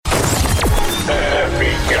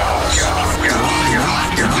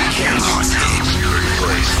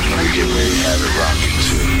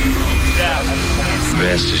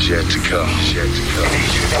best is yet to come. Yet to come.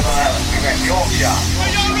 Yorkshire.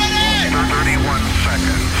 Are you ready? 31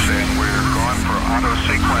 seconds, and we're going for auto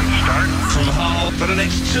sequence start. From Hull, for the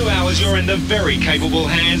next 2 hours, you're in the very capable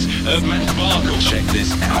hands of Matt Barkle. Check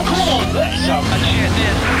this out. Come on, let's go.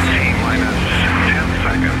 T-minus 10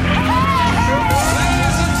 seconds.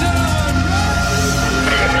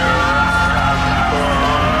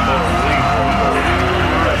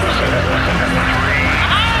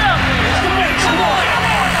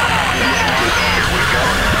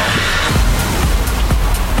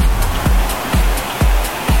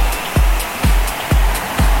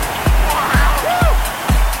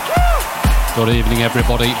 Good evening,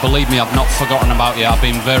 everybody. Believe me, I've not forgotten about you. I've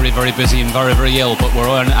been very, very busy and very, very ill, but we're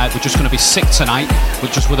just going to be sick tonight,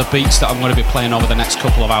 with the beats that I'm going to be playing over the next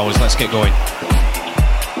couple of hours. Let's get going.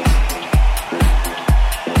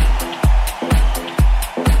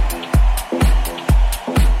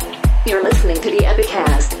 You're listening to the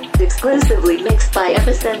Epicast, exclusively mixed by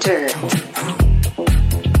Epicentre.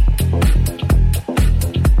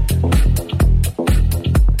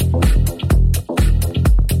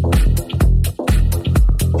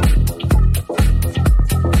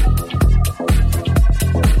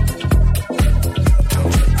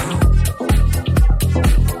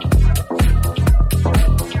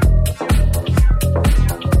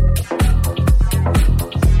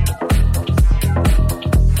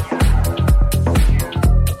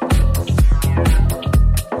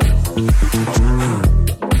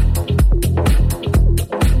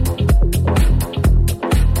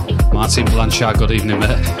 Blanchard, good evening,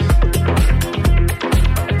 mate.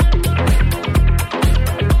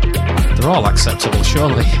 They're all acceptable,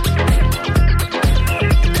 surely.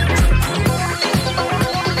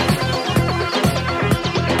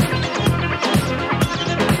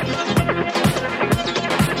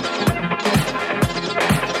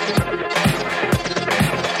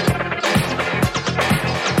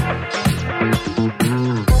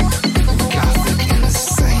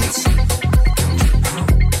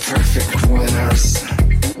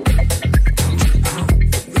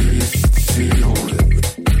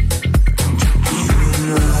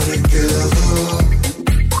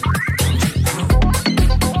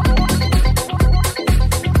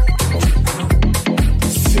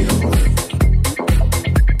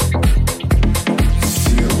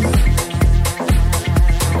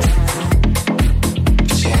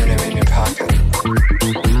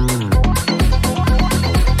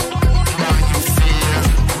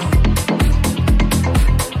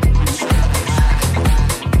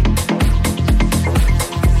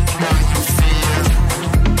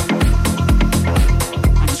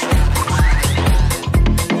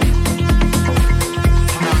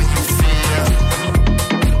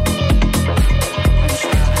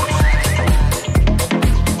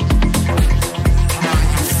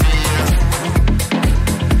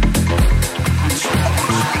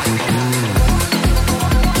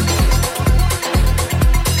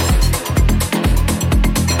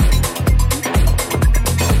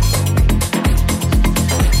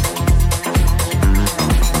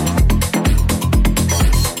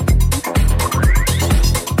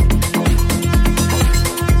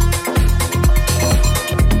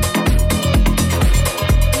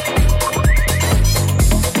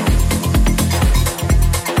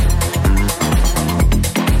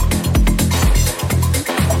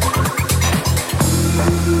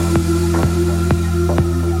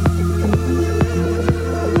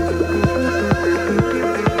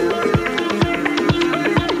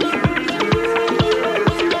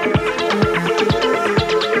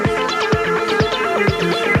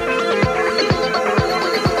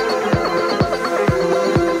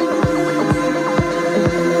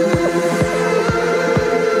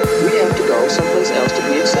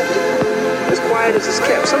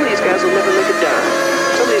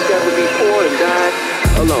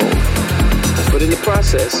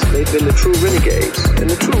 They've been the true renegades, and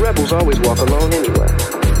the true rebels always walk alone anyway.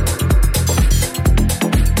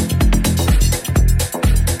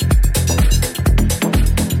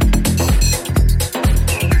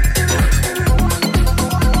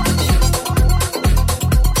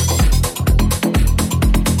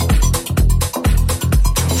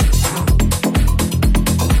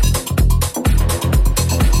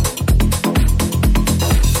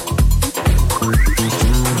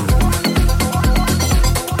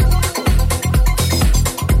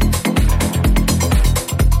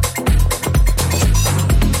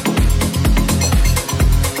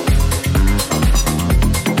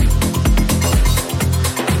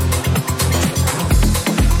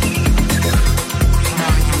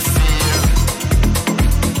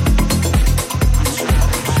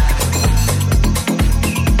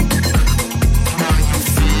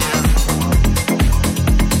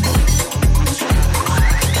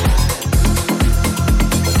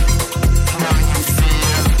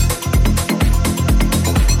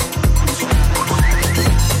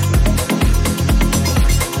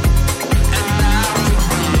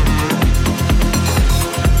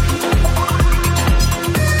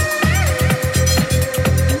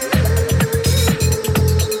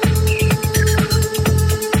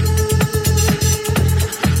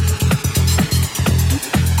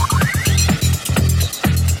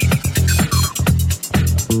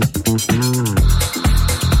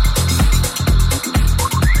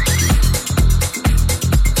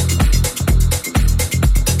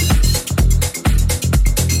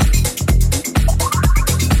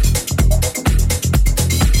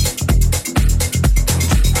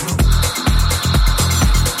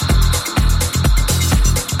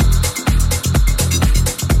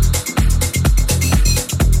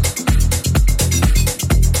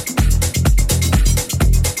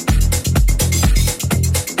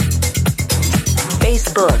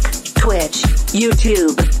 Facebook, Twitch,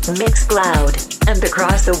 YouTube, Mixcloud, and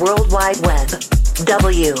across the World Wide Web.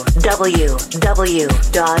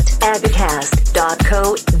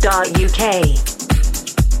 www.epicast.co.uk.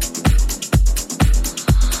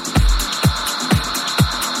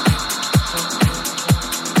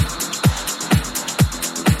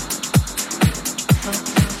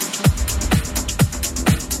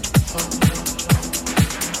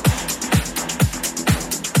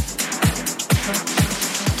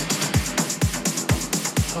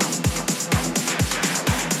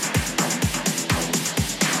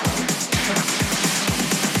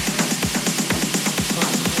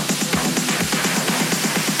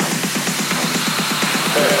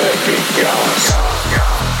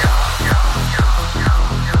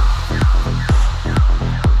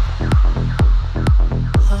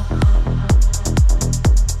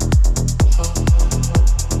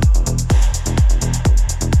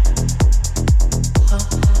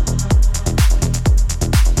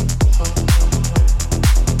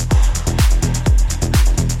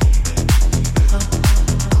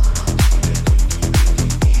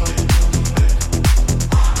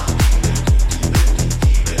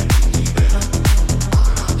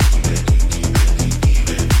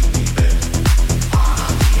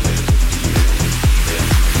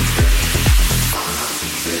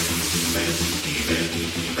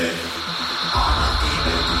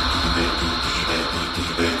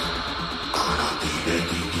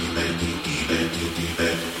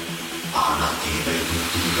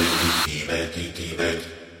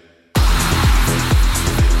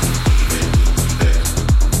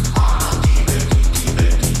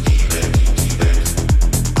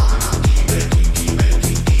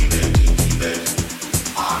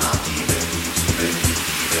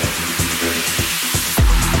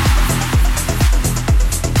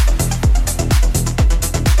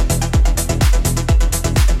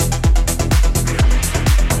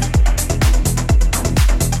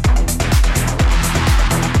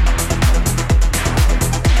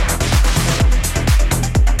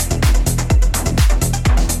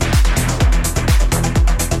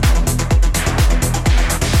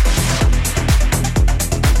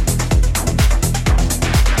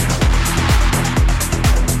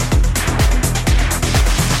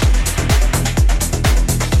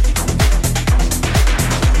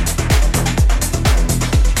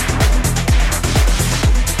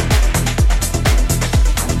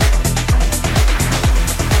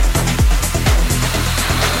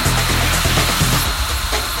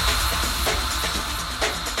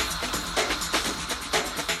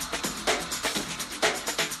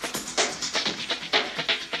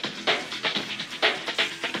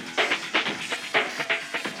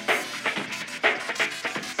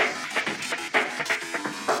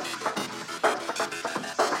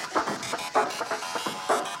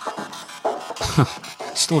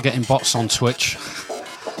 Still getting bots on Twitch.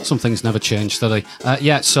 Some things never change, do they?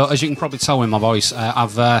 So as you can probably tell with my voice,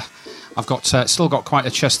 I've got still got quite a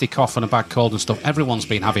chesty cough and a bad cold and stuff. Everyone's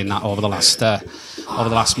been having that over the last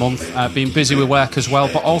month. Been busy with work as well,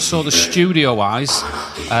 but also the studio-wise,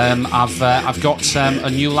 I've got a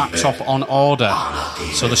new laptop on order.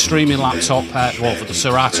 So the streaming laptop, for the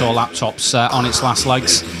Serato laptop's on its last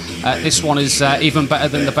legs. This one is even better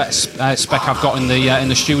than the best spec I've got in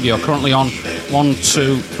the studio. Currently on 1,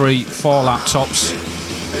 2, 3, 4 laptops.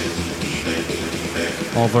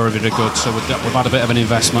 All very, very good. So we've had a bit of an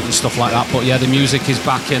investment and stuff like that. But yeah, the music is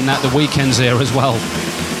back in. The weekend's here as well.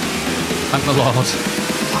 Thank the Lord.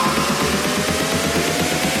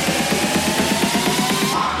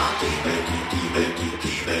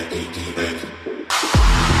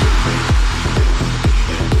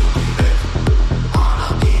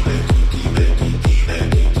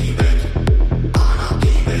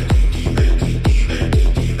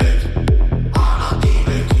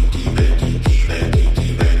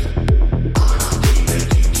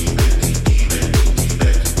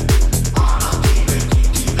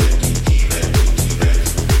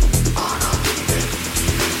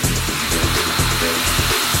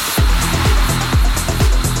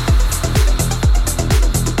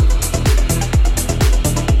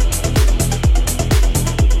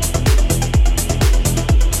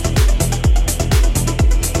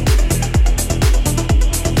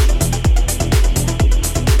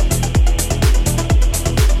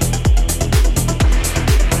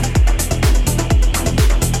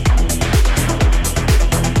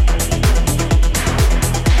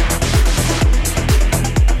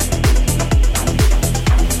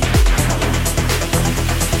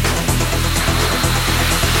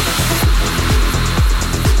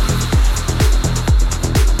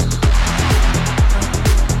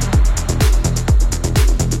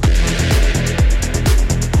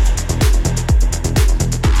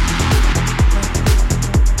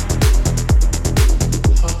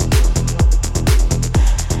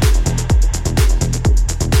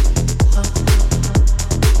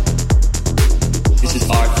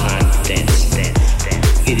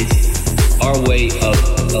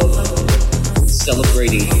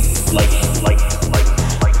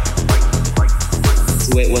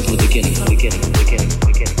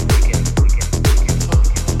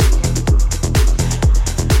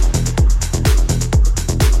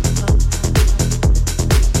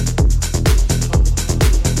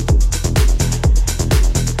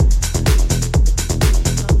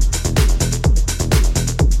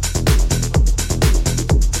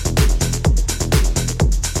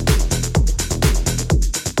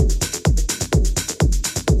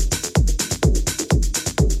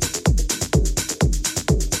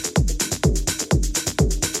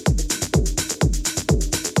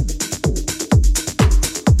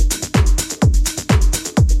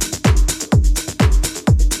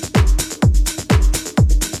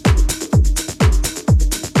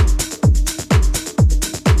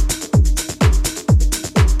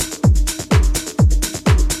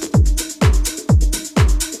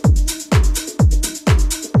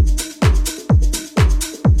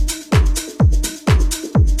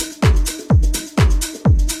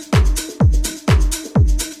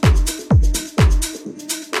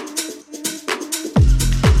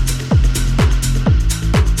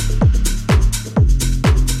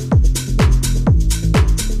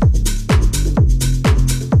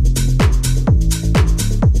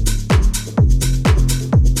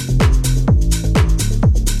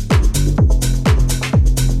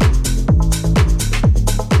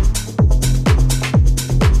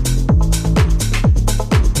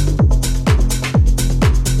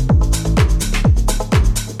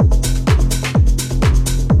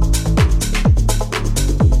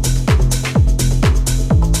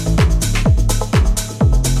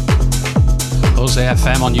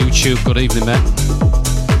 FM on YouTube. Good evening, mate.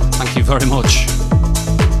 Thank you very much.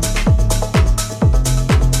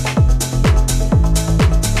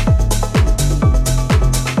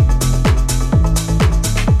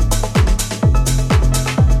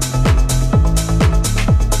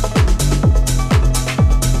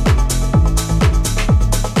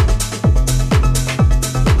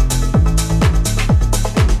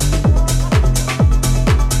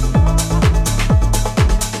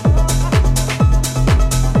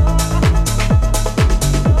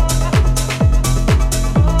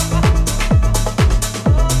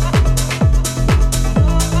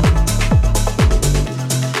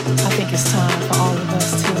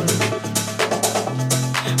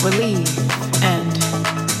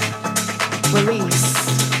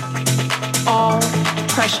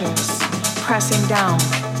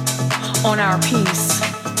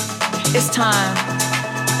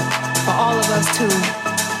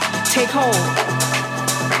 Take hold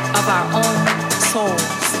of our own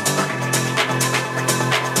souls.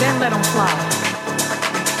 Then let them fly.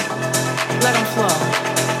 Let them flow.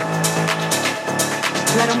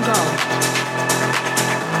 Let them go.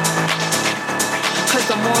 'Cause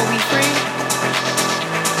the more we free,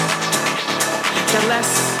 the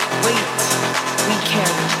less weight we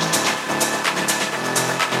carry.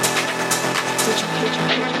 Did you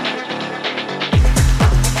hear?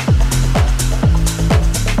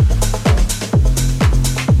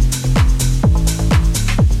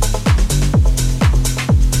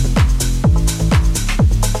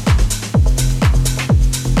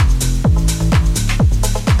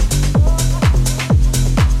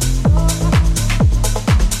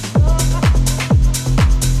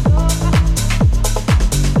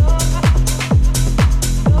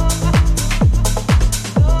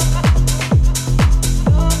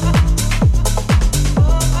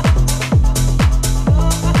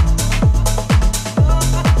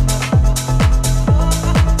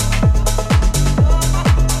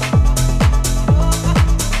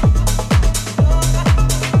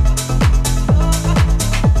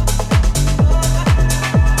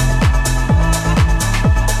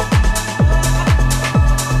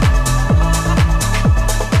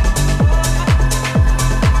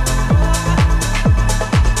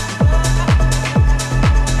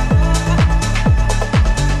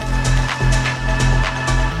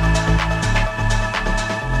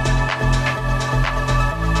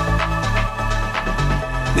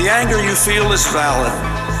 The anger you feel is valid,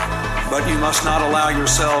 but you must not allow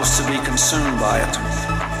yourselves to be consumed by it.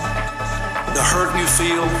 The hurt you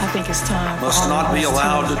feel must not be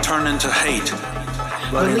allowed to turn into hate,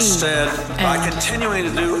 but instead, by continuing to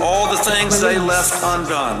do all the things they left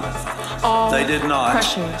undone, they did not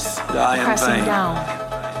die in vain. Down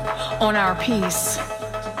on our peace.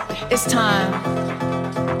 It's time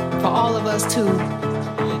for all of us to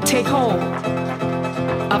take hold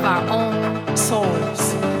of our own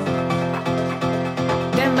souls.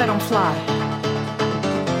 Then let them fly.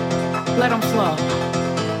 Let them flow.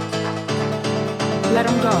 Let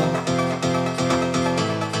them go.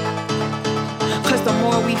 'Cause the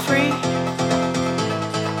more we free,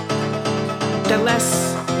 the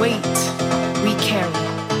less weight we carry.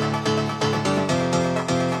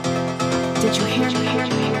 Did you hear me?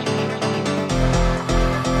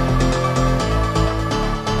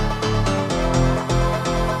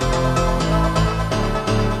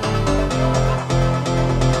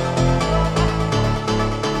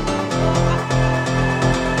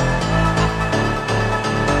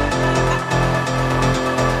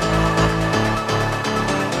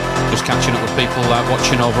 Catching up with people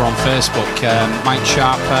watching over on Facebook. Mike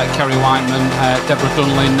Sharp, Kerry Weinman, Deborah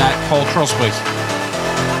Dunlin, Paul Crosby.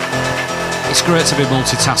 It's great to be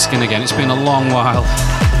multitasking again. It's been a long while.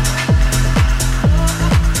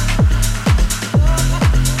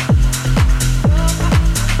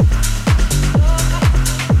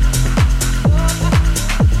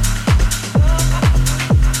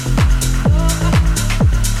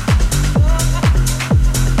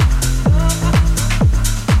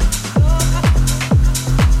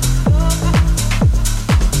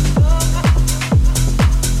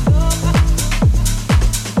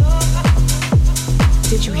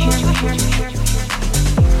 Did you hear me?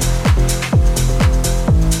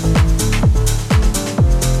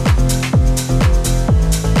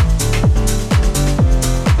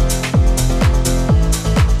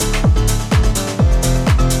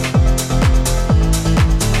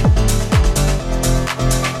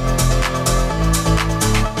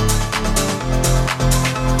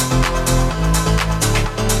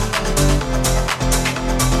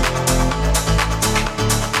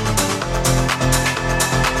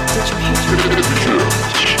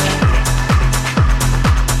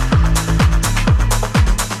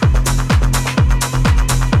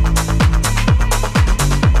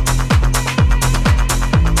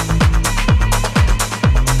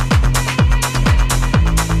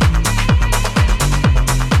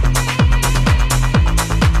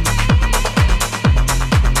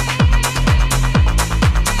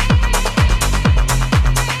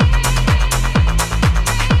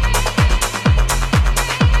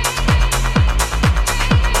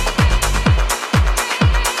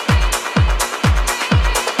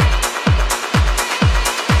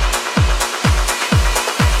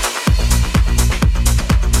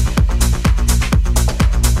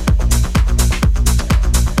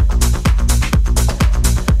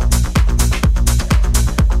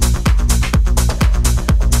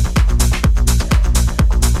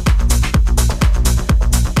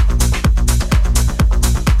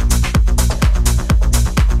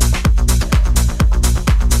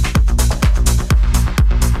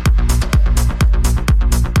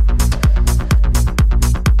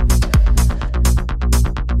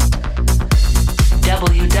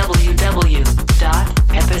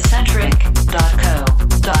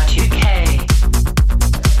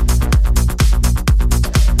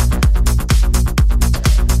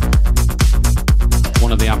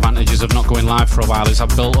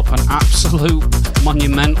 I've built up an absolute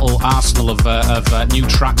monumental arsenal of new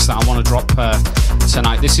tracks that I want to drop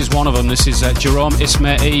tonight. This is one of them. This is Jerome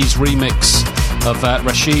Ismai's remix of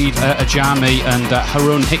Rashid Ajami and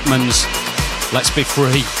Harun Hickman's Let's Be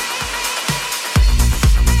Free.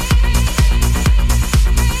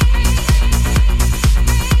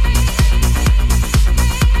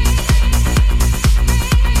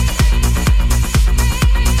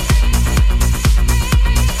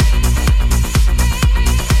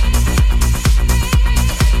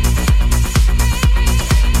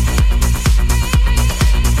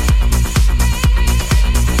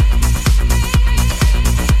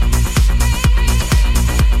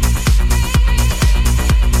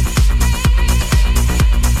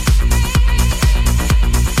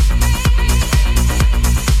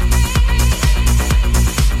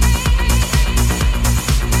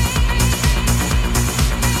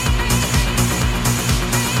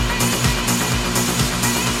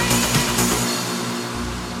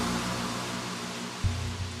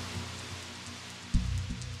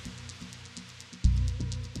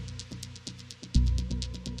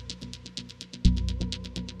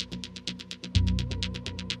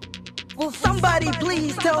 Will somebody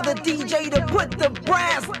please tell the DJ to put the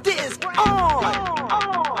brass disc on?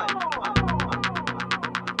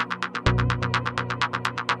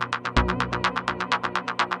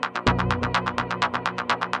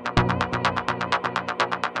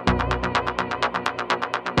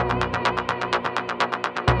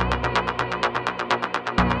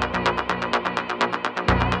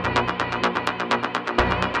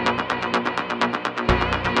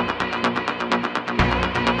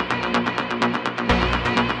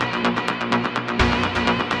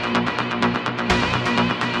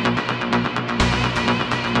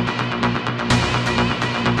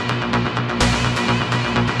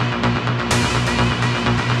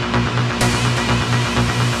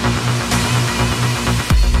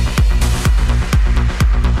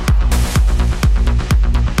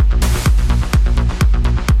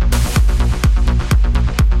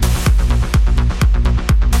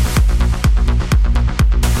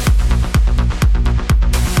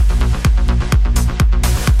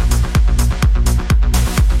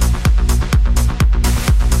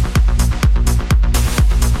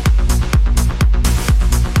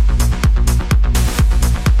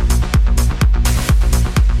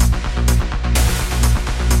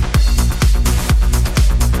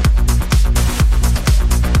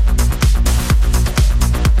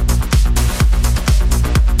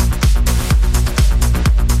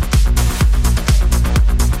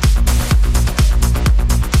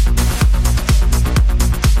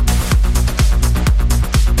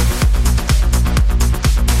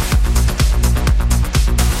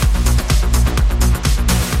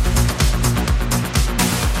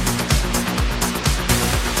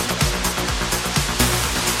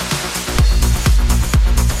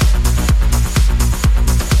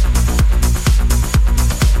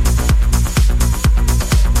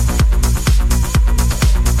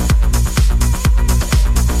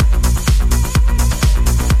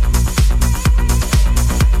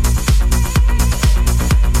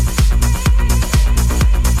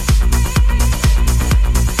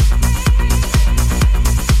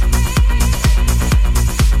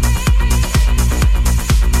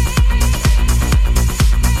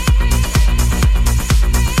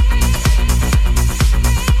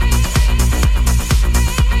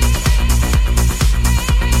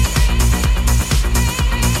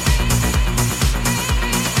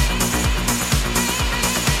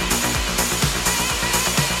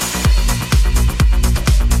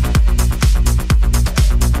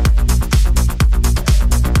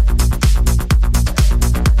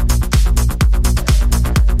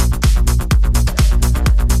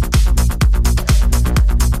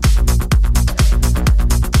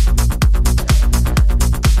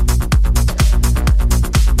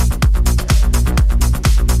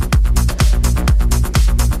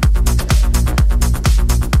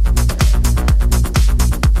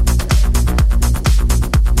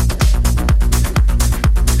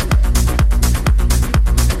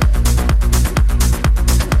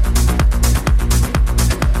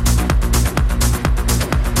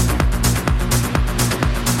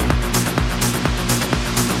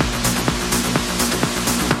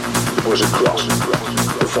 was across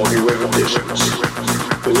the foggy river distance.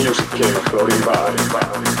 The music came floating by.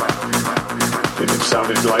 It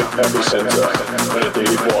sounded like Epicentre, and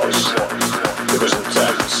indeed it was. It was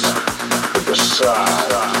intense. It was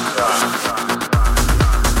sad.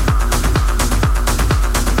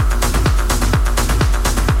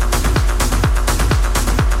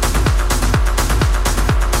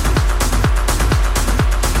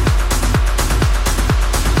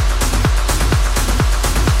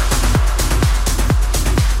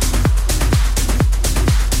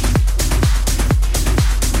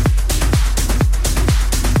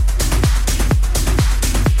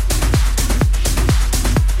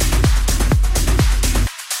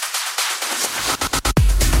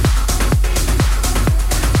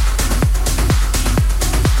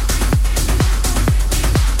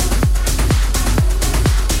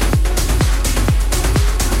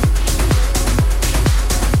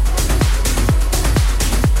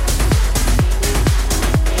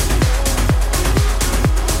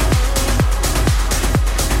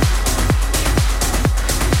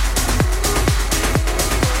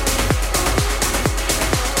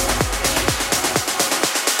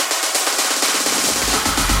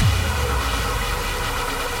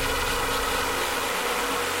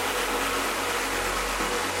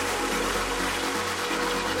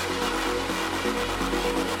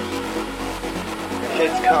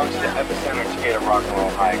 Kids come to the Epicenter to get a rock and roll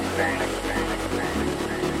high experience.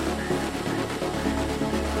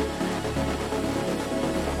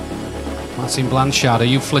 Martin Blanchard, are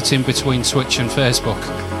you flitting between Twitch and Facebook?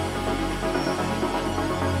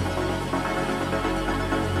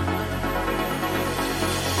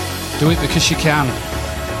 Do it because you can,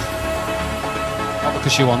 not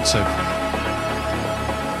because you want to.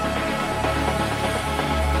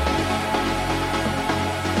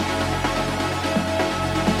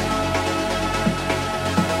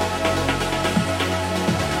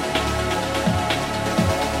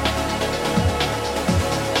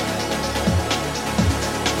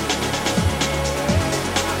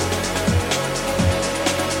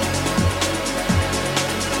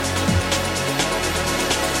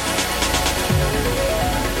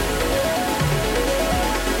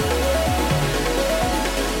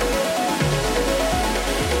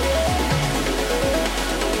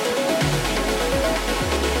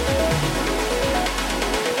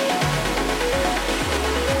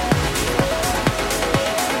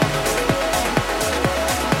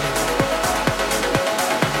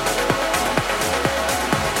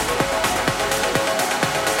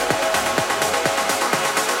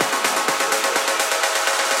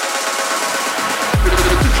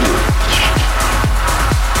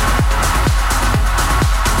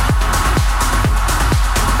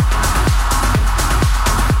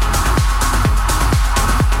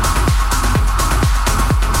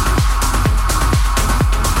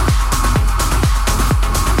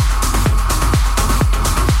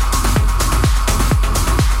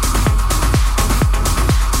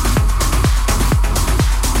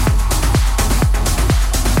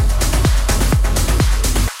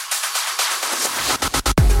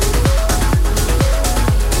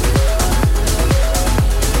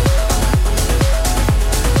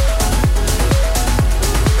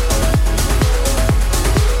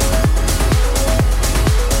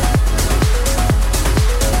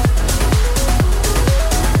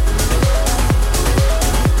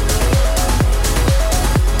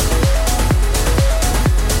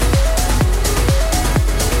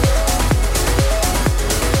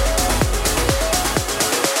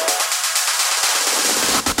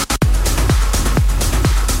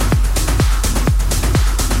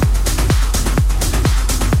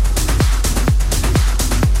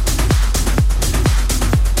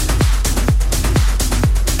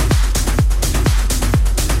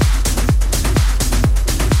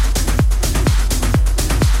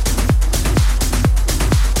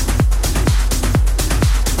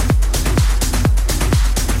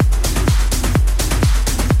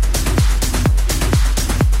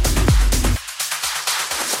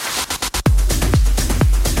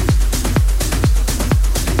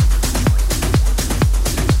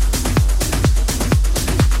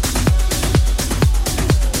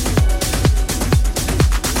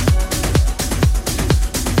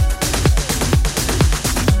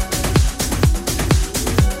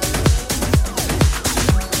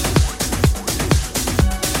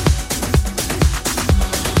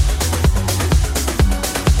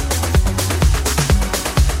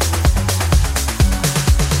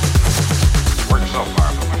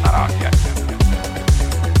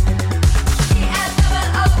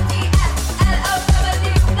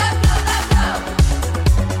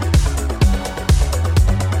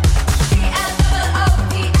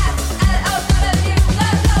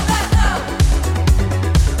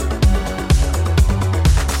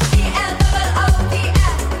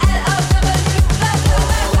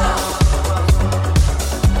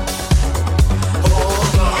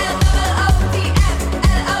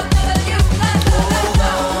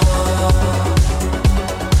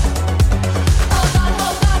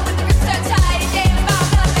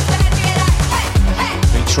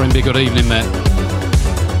 Rimby, good evening, mate.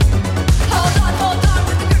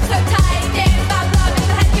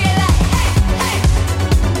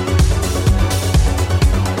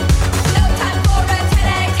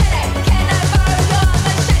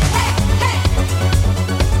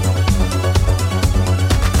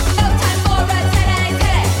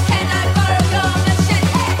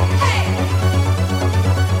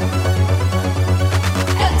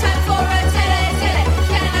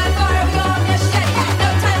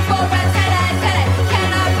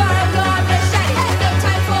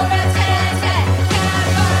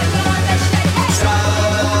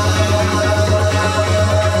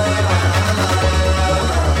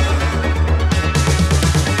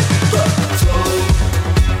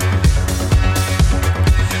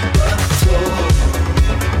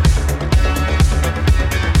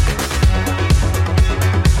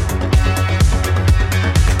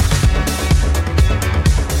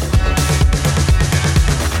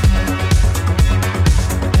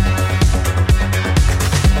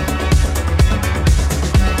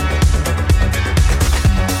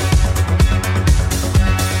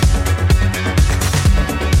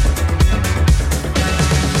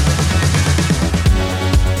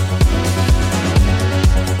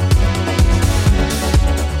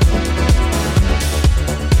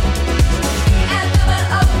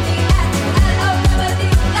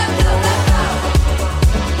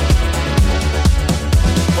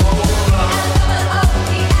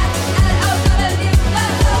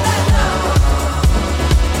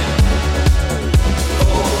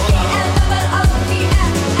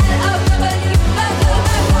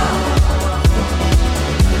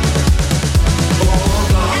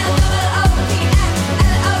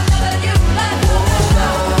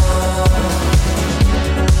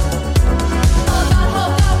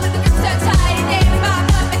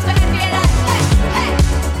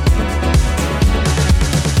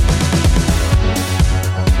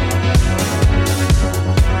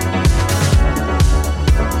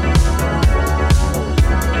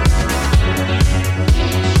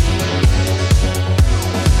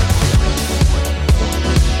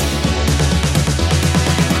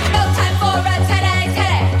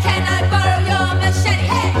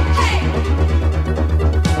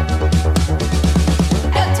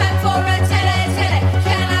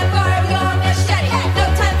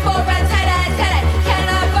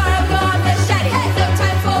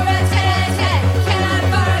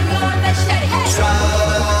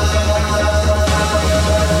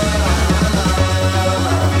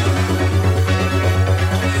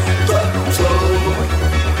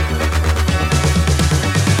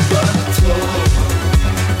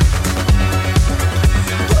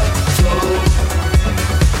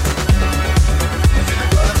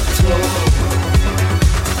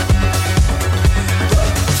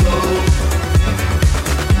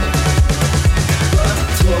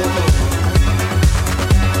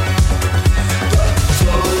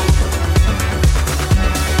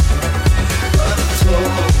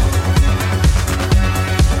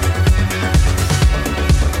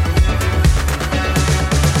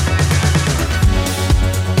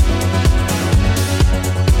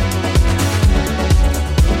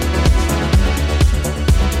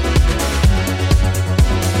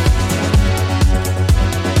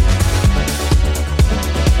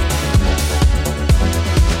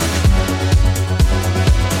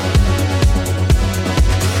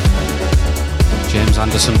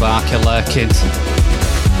 Anderson Barker lurking.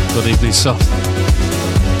 Good evening, sir.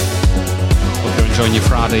 Hope you're enjoying your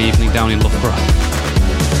Friday evening down in Loughborough.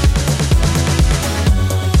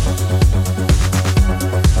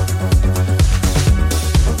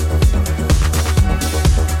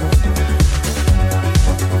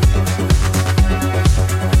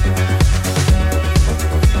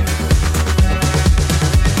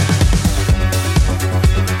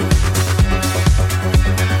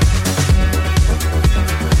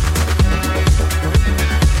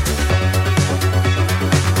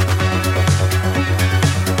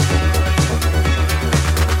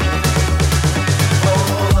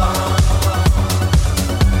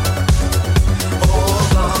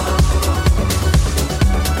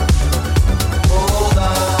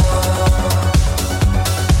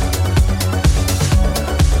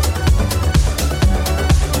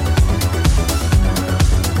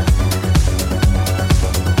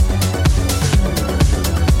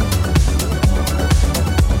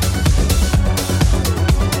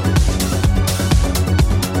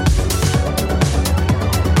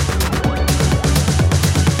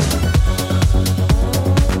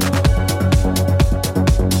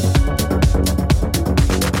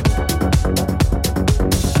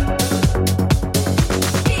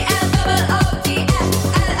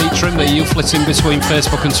 But you flitting between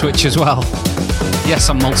Facebook and Twitch as well? Yes,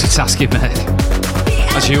 I'm multitasking,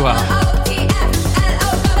 mate. As you are.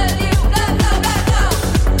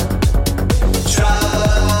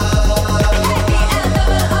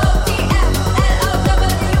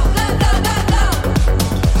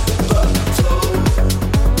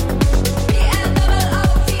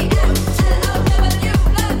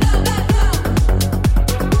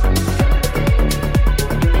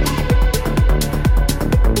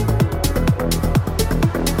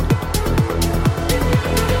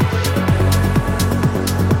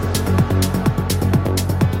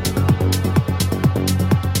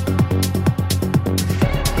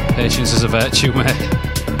 Patience is a virtue, mate.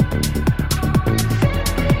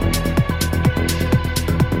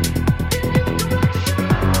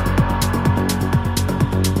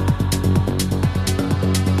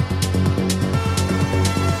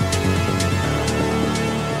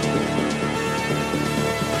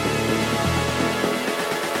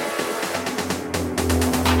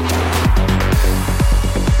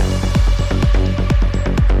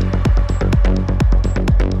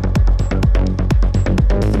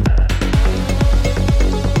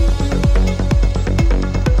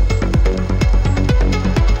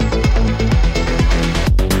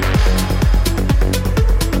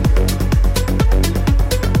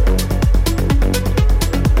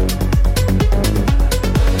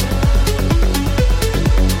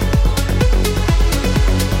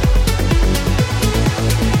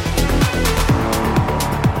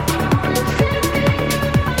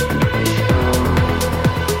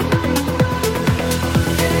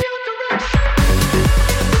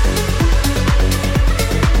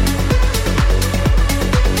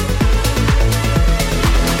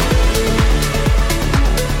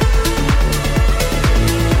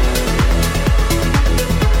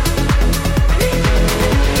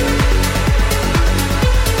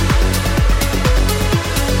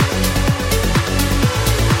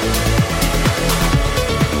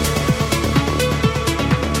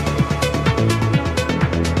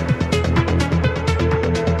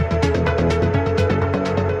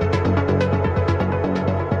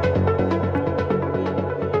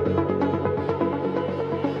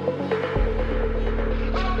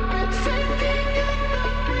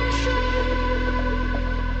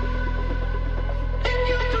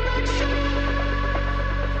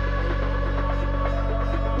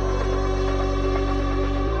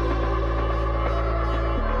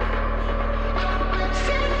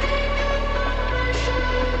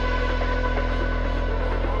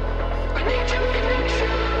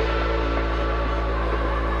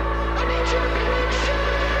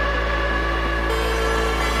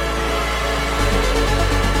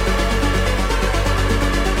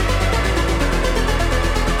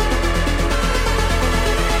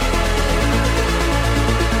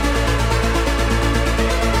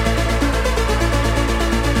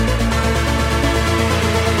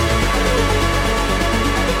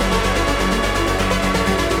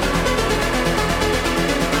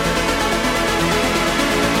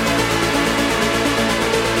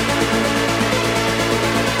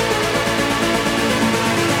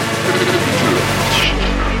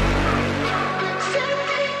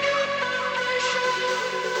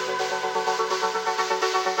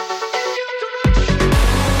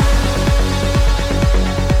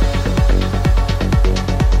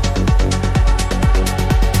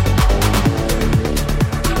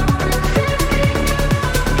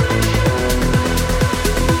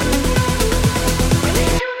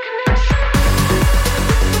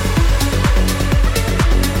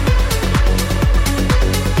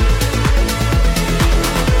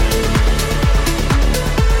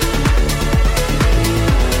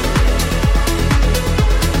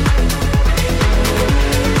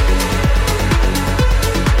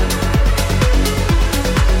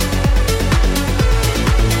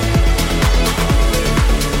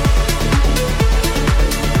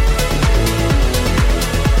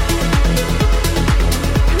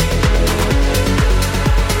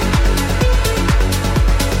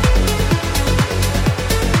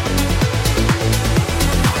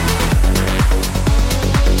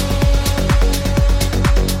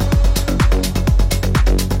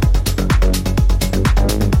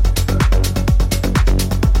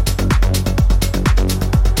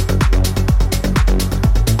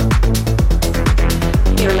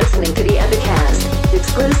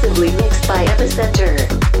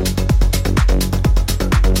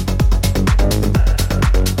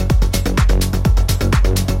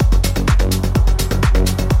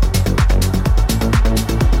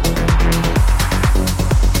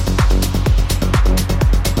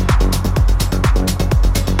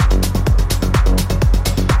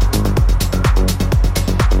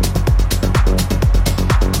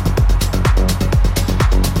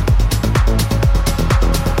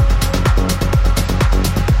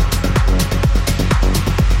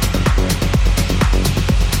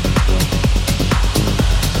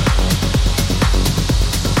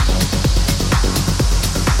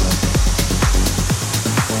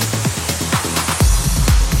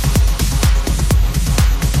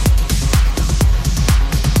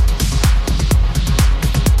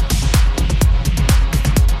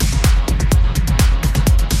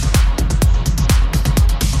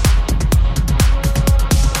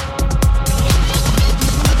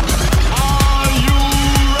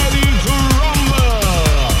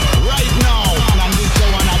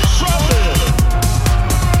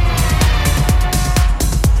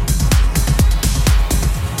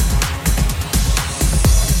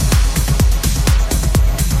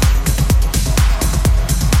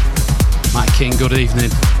 King, good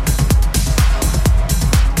evening.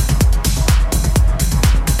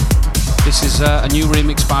 This is a new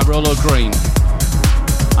remix by Rolo Green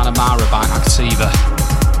and Amara by Activa.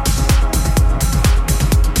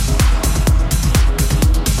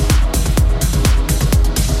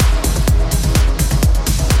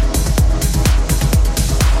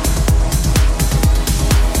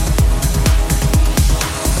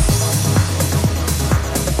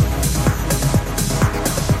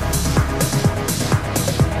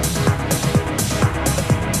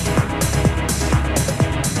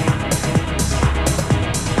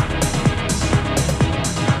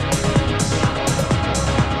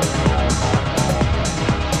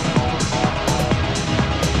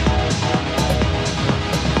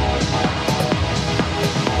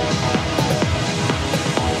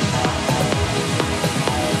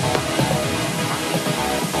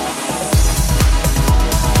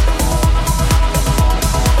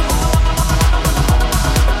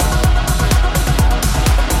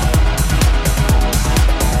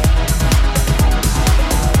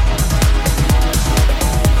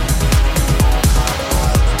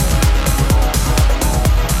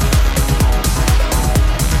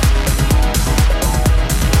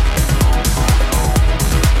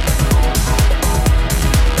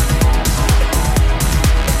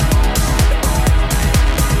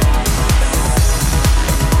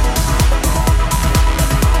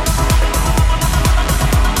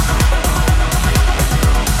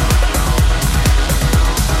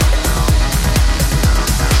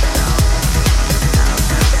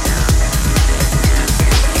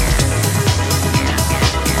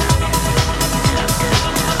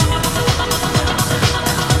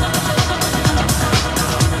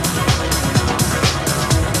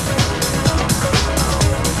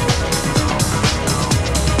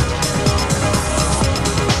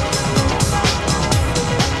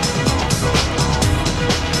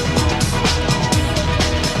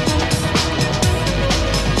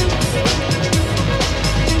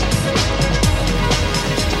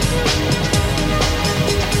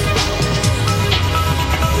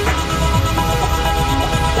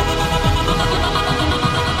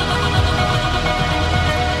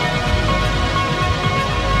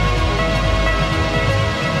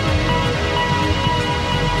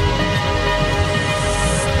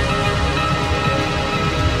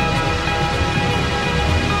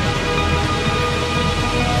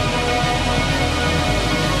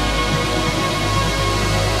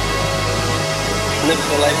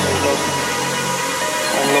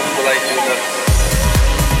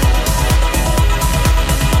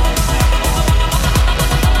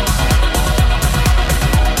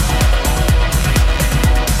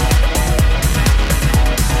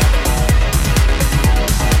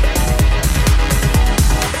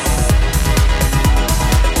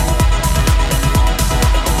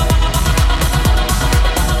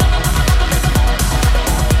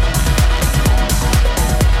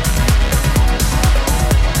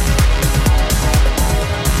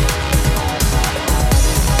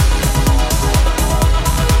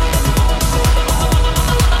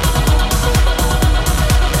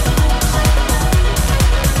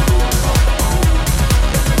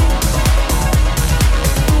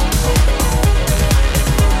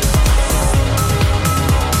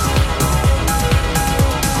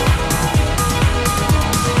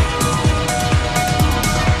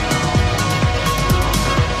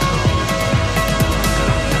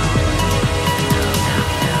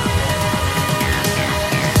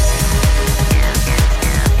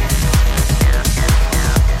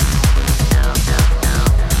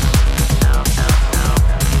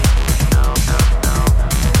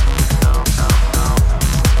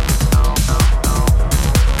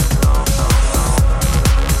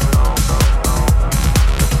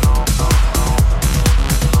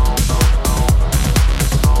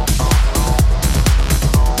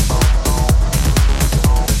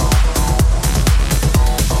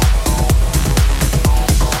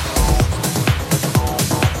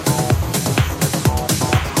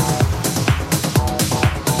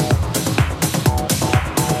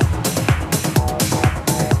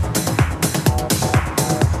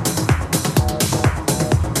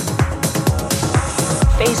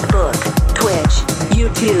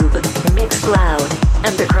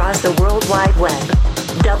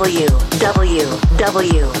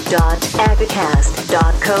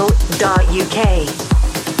 www.epicast.co.uk.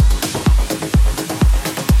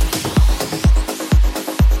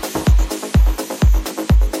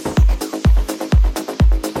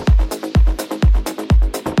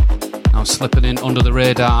 Slipping in under the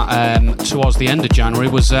radar towards the end of January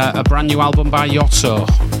was a brand new album by Yotto.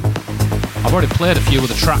 I've already played a few of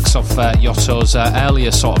the tracks of Yotto's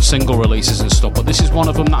earlier sort of single releases and stuff, but this is one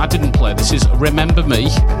of them that I didn't play. This is Remember Me.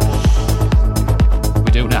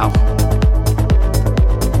 We do now.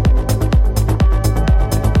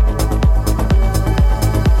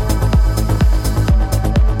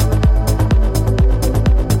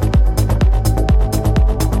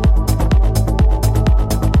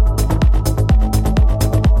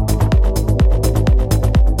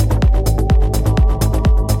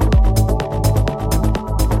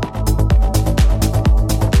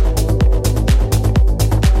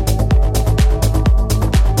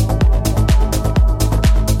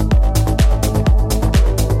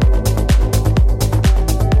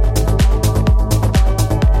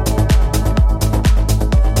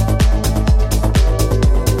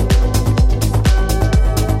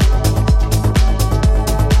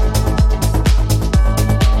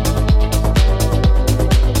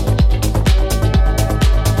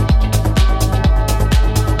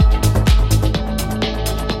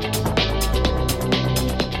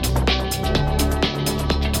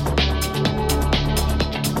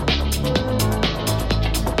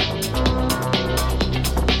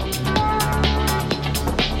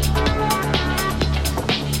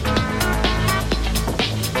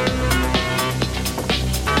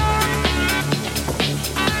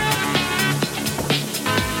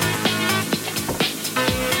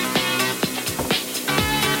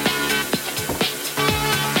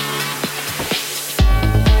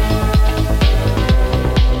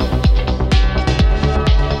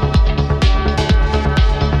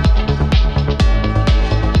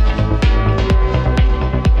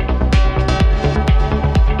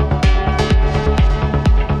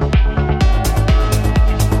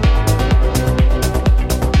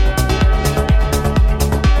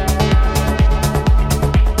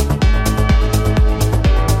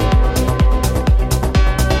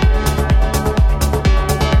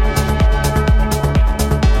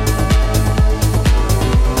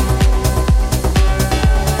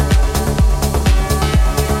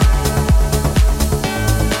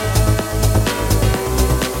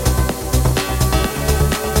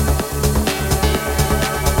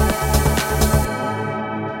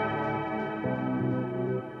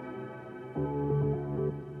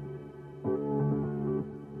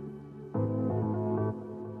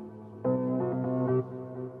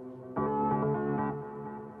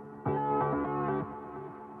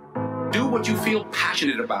 what you feel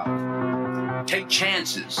passionate about. Take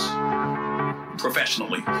chances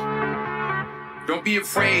professionally. Don't be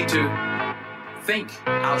afraid to think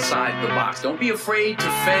outside the box. Don't be afraid to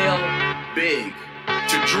fail big,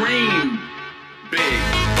 to dream big.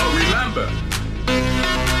 But remember,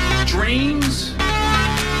 dreams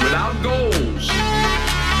without goals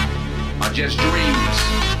are just dreams,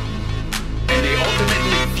 and they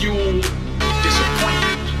ultimately fuel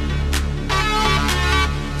disappointment.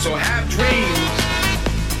 So have dreams,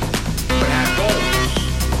 but have goals.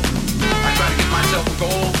 I try to give myself a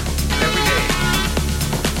goal every day.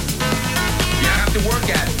 You have to work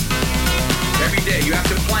at it every day. You have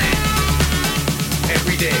to plan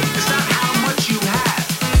every day. It's not how much you have,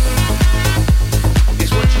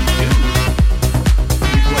 it's what you do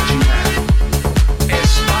with what you have.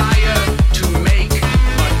 Aspire to make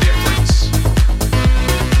a difference.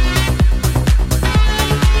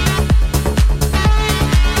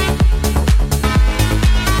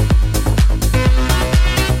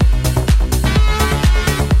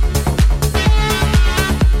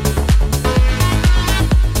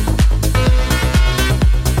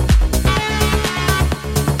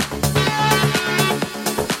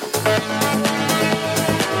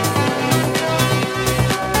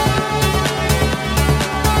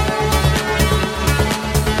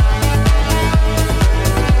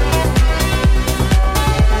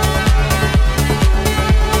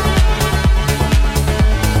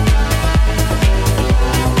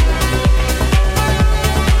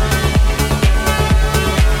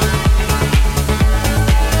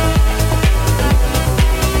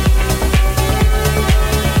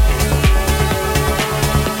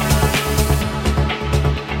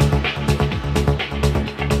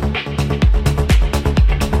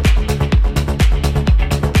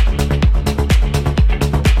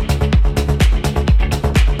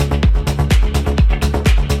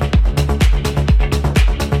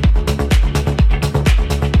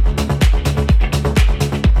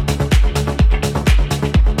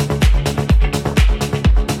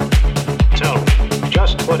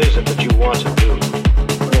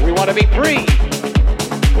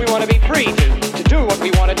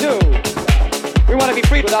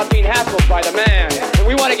 Without being hassled by the man. And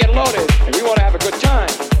we want to get loaded, and we want to have a good time.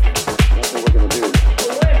 That's what we're going to do.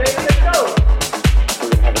 Well, wait, baby, let's go.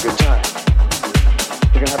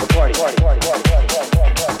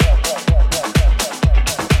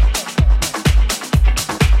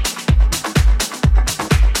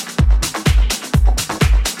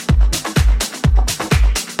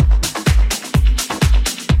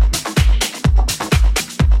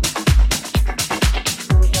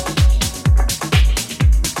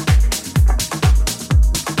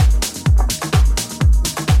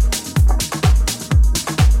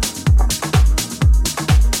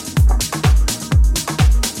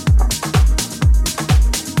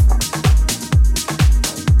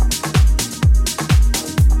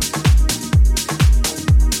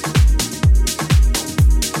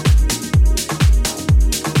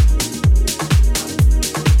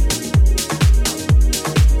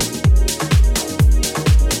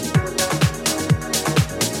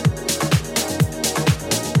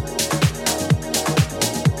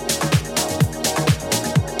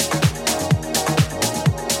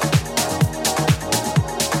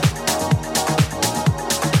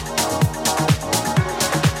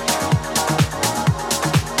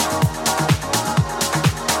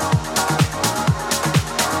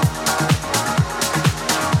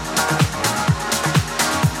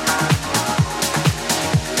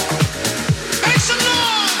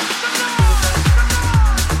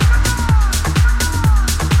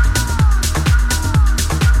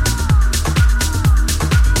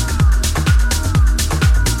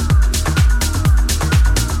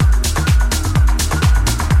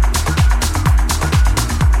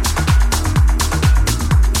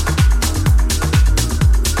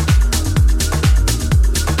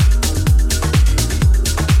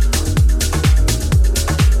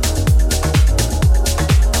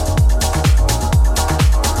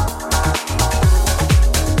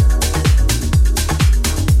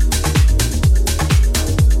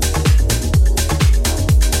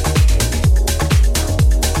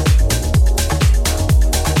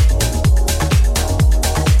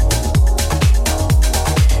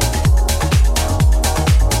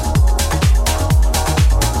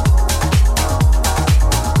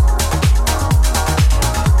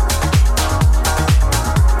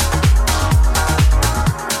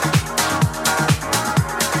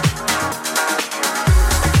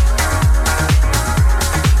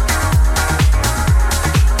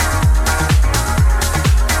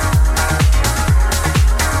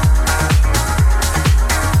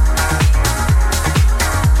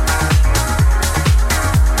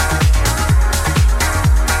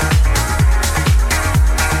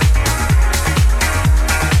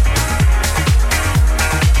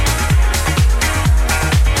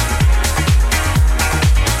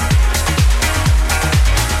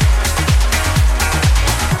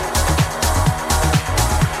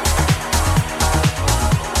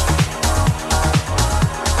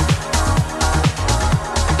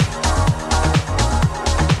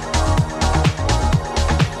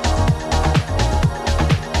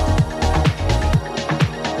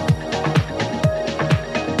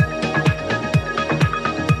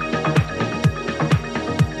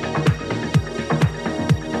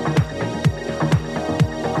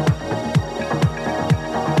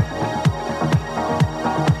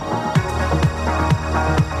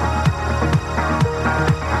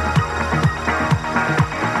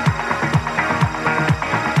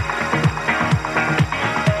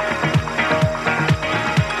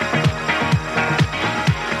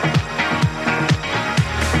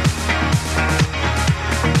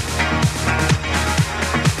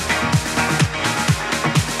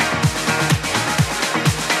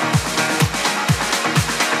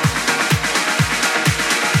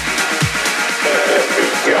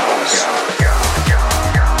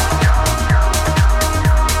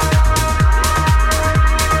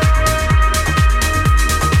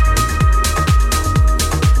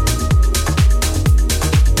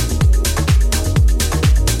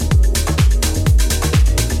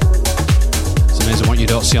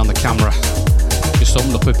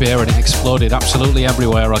 beer and it exploded absolutely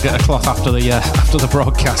everywhere. I'll get a cloth after the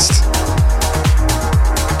broadcast.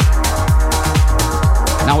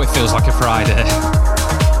 Now it feels like a Friday.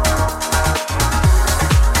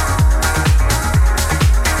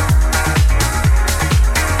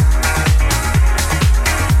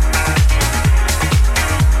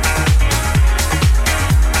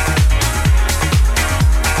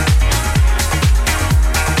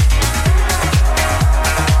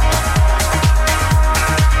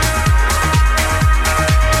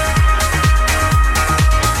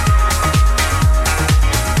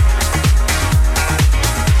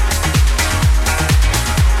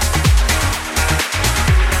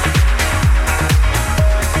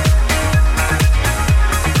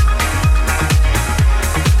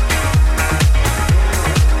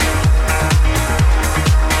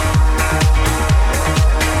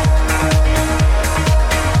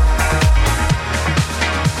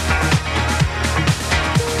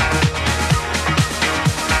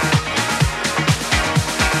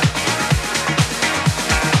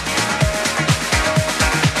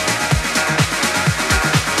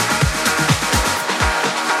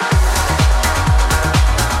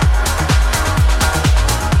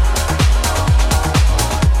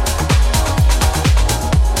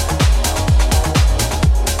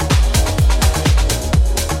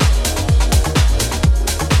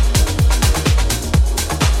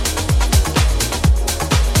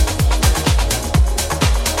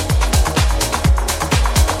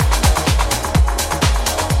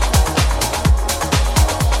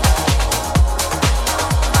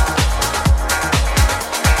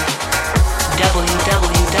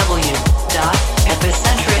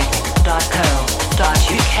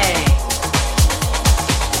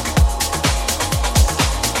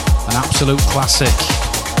 Classic.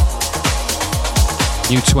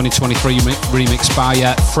 New 2023 remix by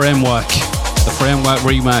Framework. The Framework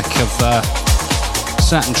remake of a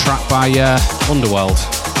certain track by Underworld.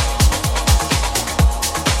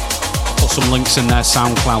 I'll put some links in their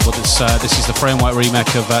SoundCloud, but this is the Framework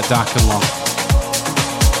remake of Dark and Long.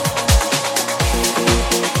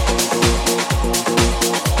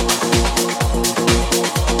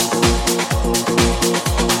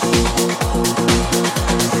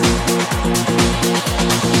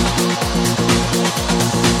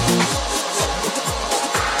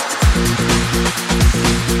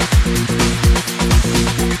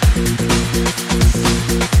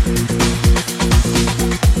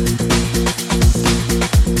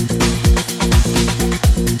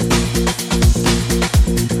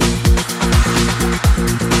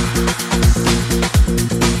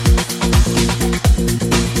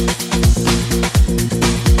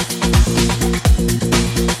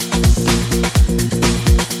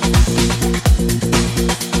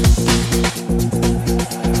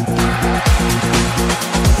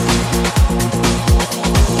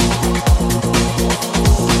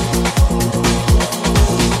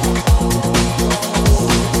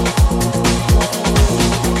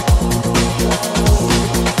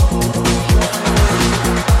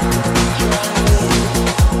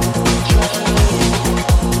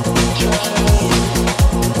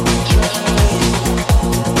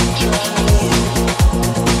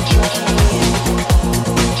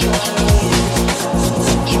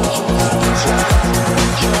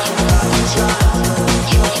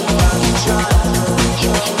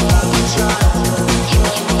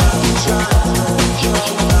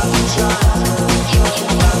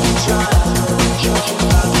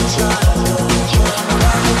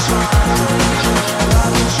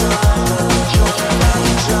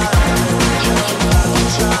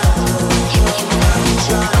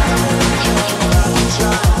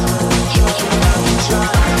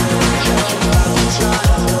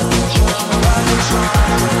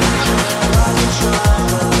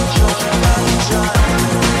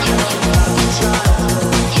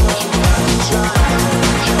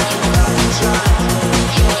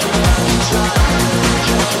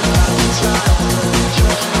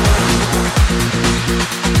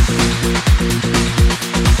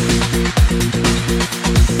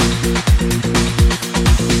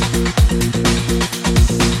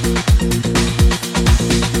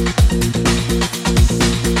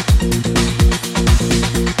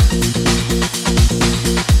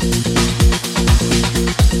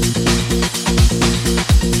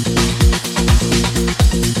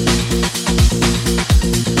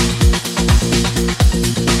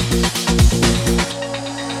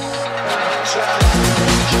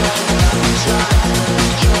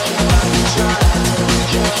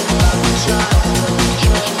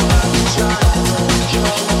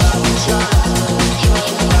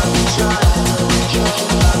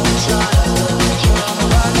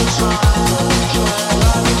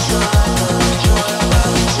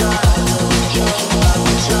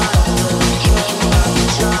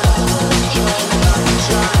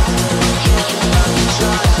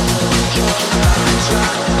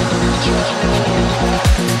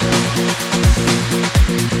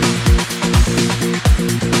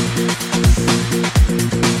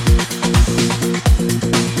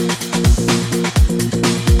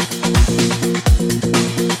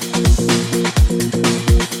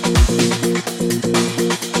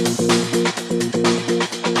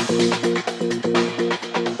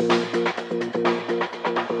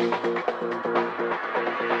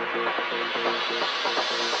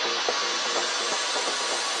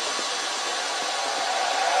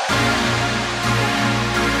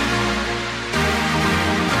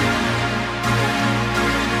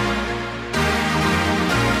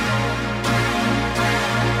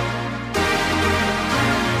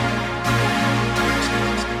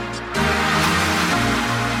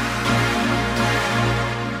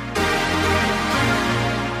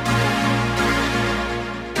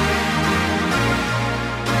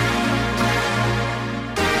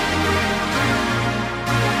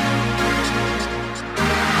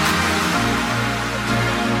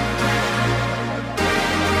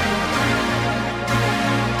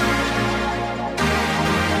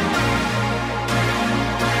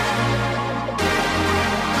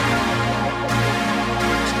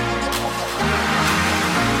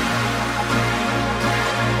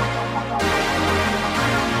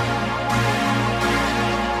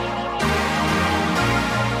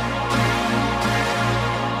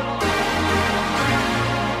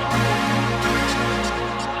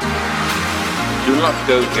 not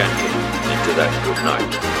go gentle into that good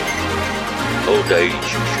night. Old age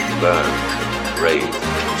should burn, rave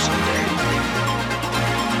till someday.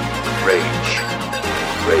 Rage,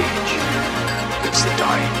 rage, it's the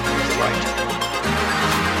dying of the light.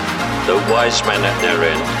 Though wise men at their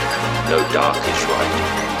end, no dark is right,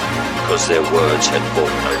 because their words had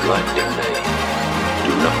brought no lightning may.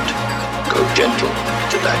 Do not go gentle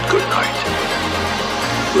to that good night.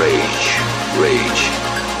 Rage, rage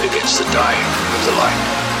against the dying of the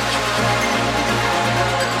light.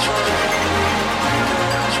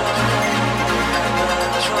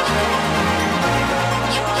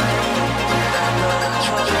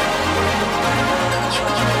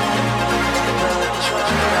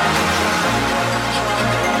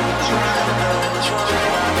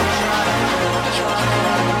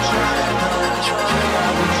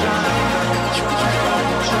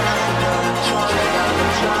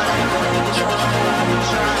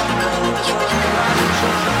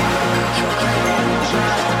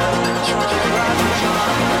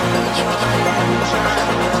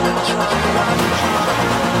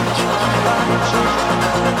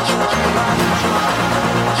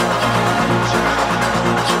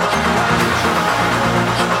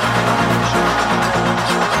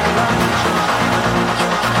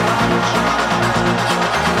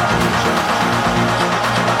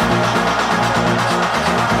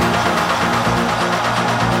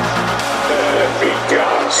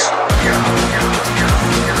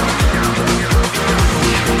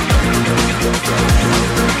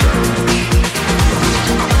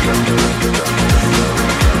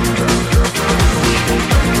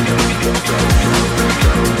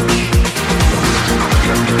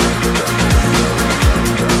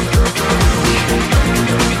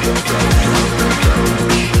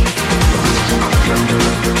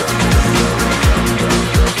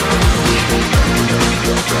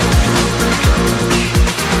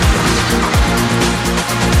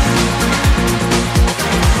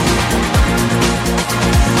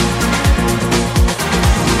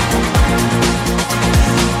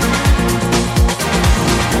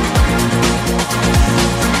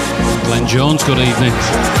 Jones, good evening.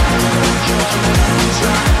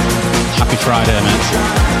 Happy Friday, mate.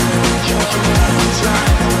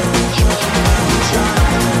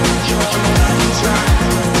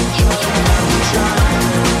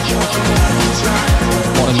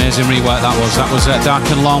 What amazing rework that was. That was Dark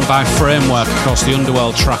and Long by Framework, of course, the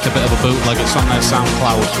Underworld track, a bit of a bootleg. It's on their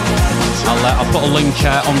SoundCloud. I'll put a link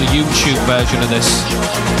on the YouTube version of this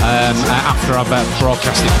after I've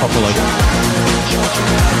broadcast it properly.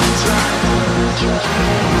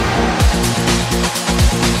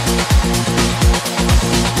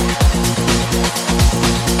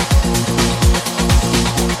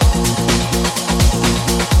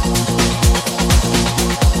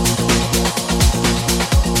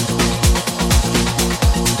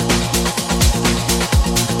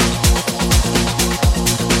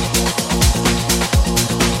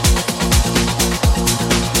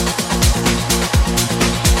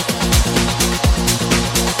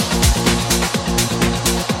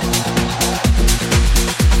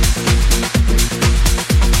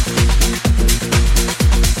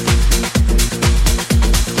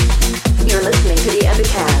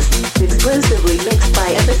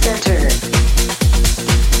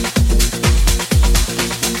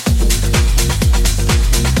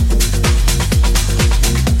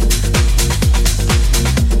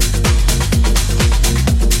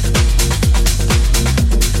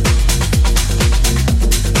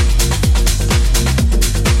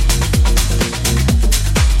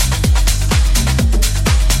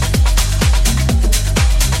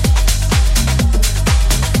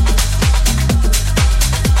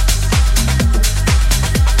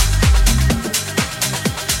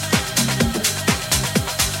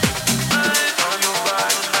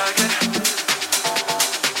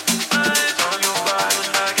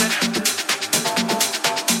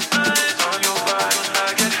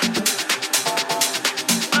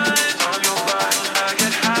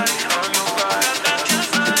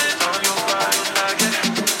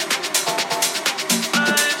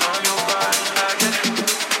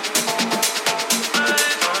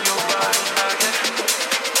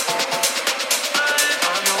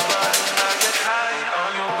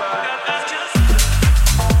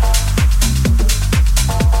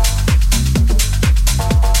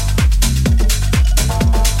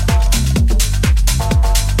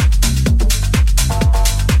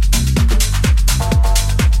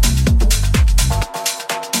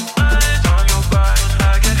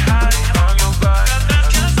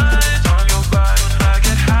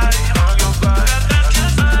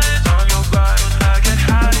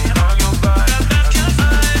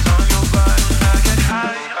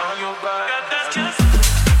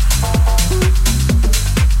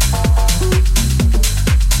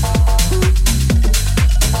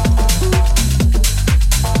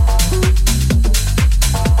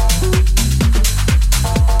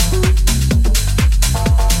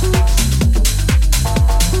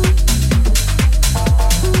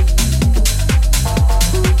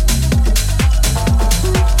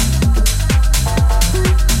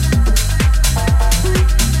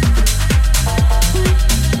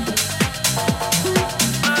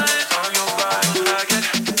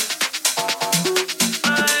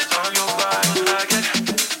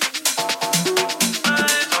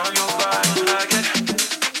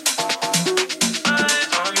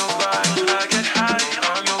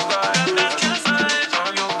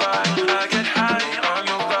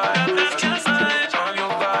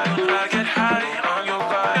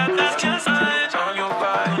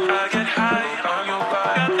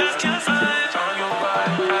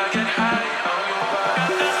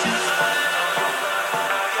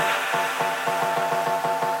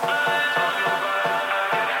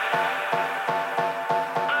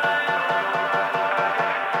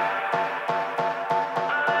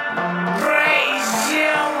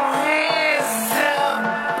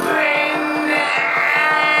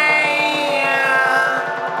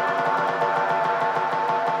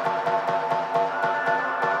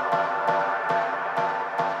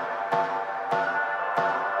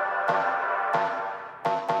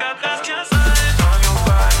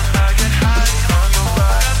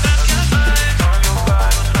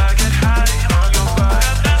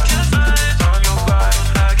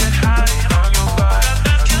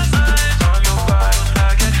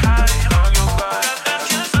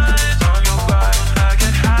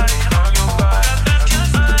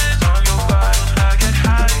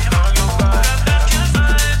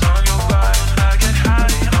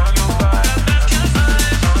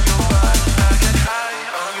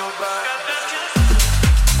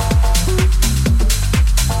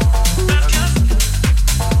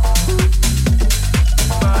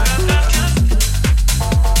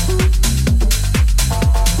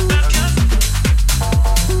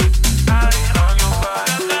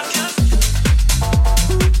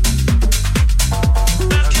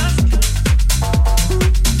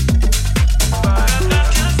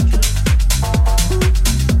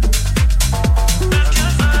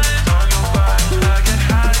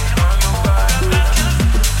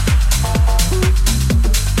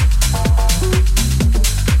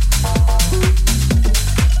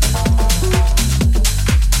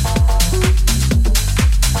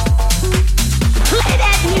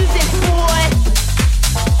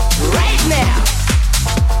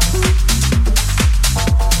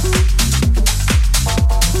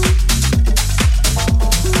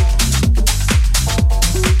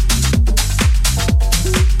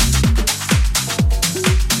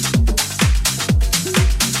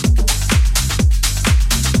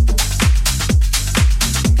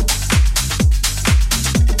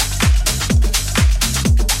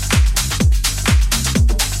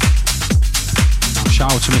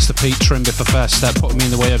 Shout out to Mr. Pete Trimby for First Step, putting me in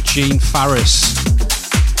the way of Gene Farris.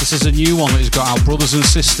 This is a new one that he's got out, Brothers and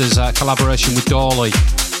Sisters, collaboration with Dawley.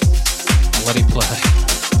 I'll let it play.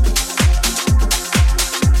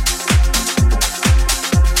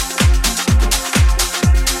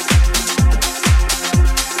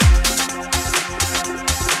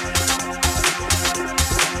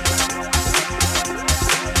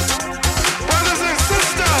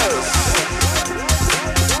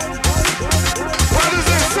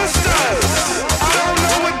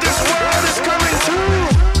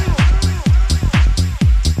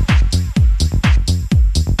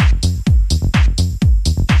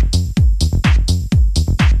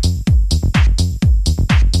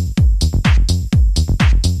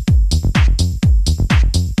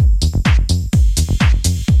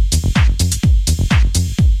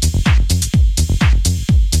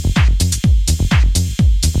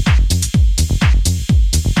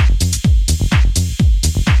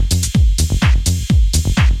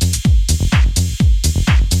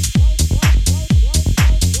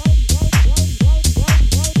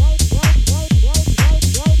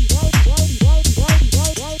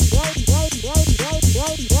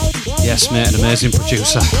 Yes, mate, an amazing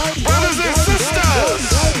producer. Brothers and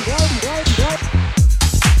sisters!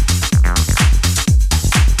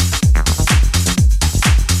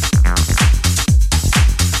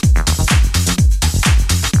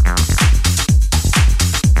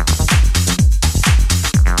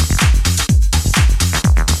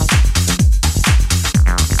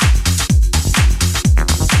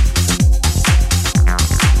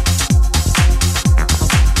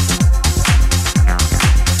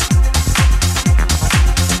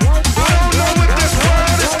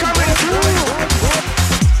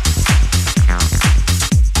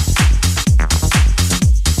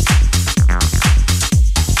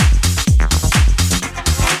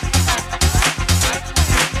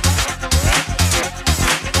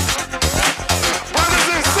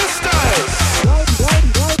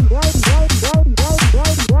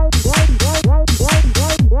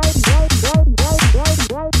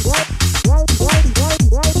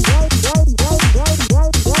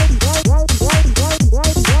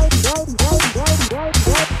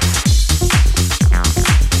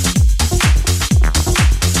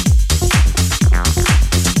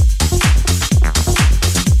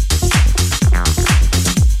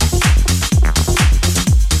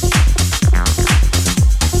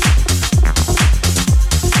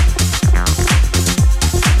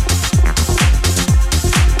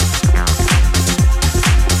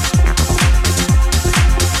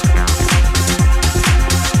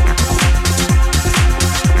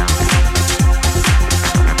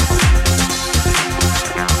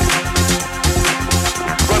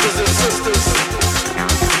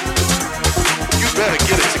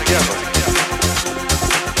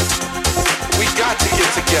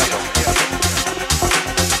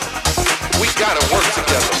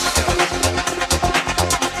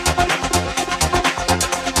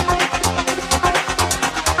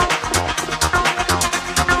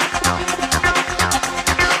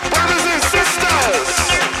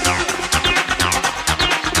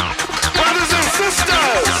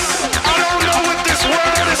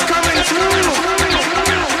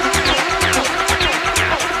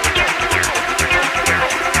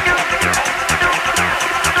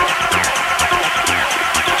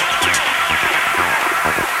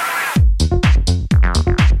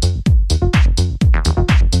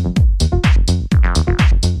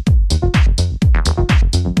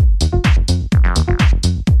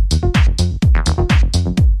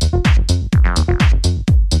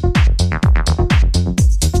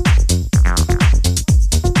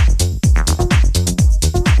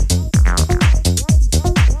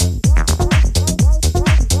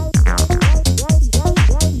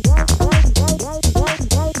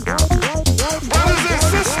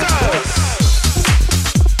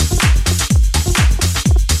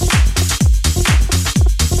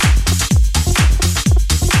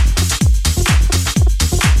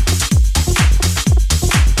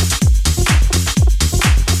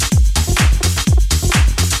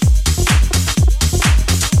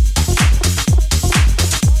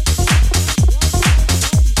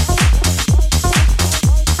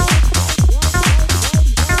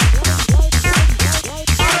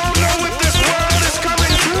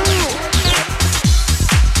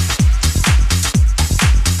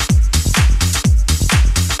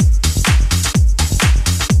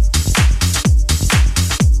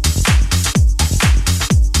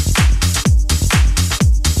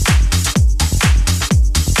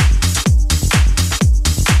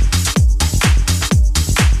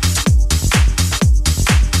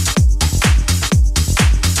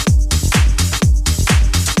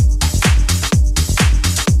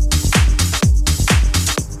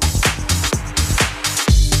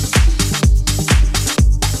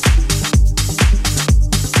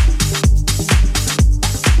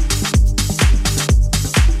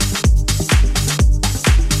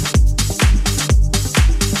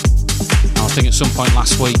 some point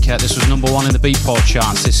last week. This was number 1 in the Beatport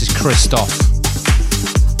charts. This is Christoph.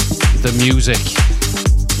 The music.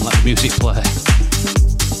 Let the music play.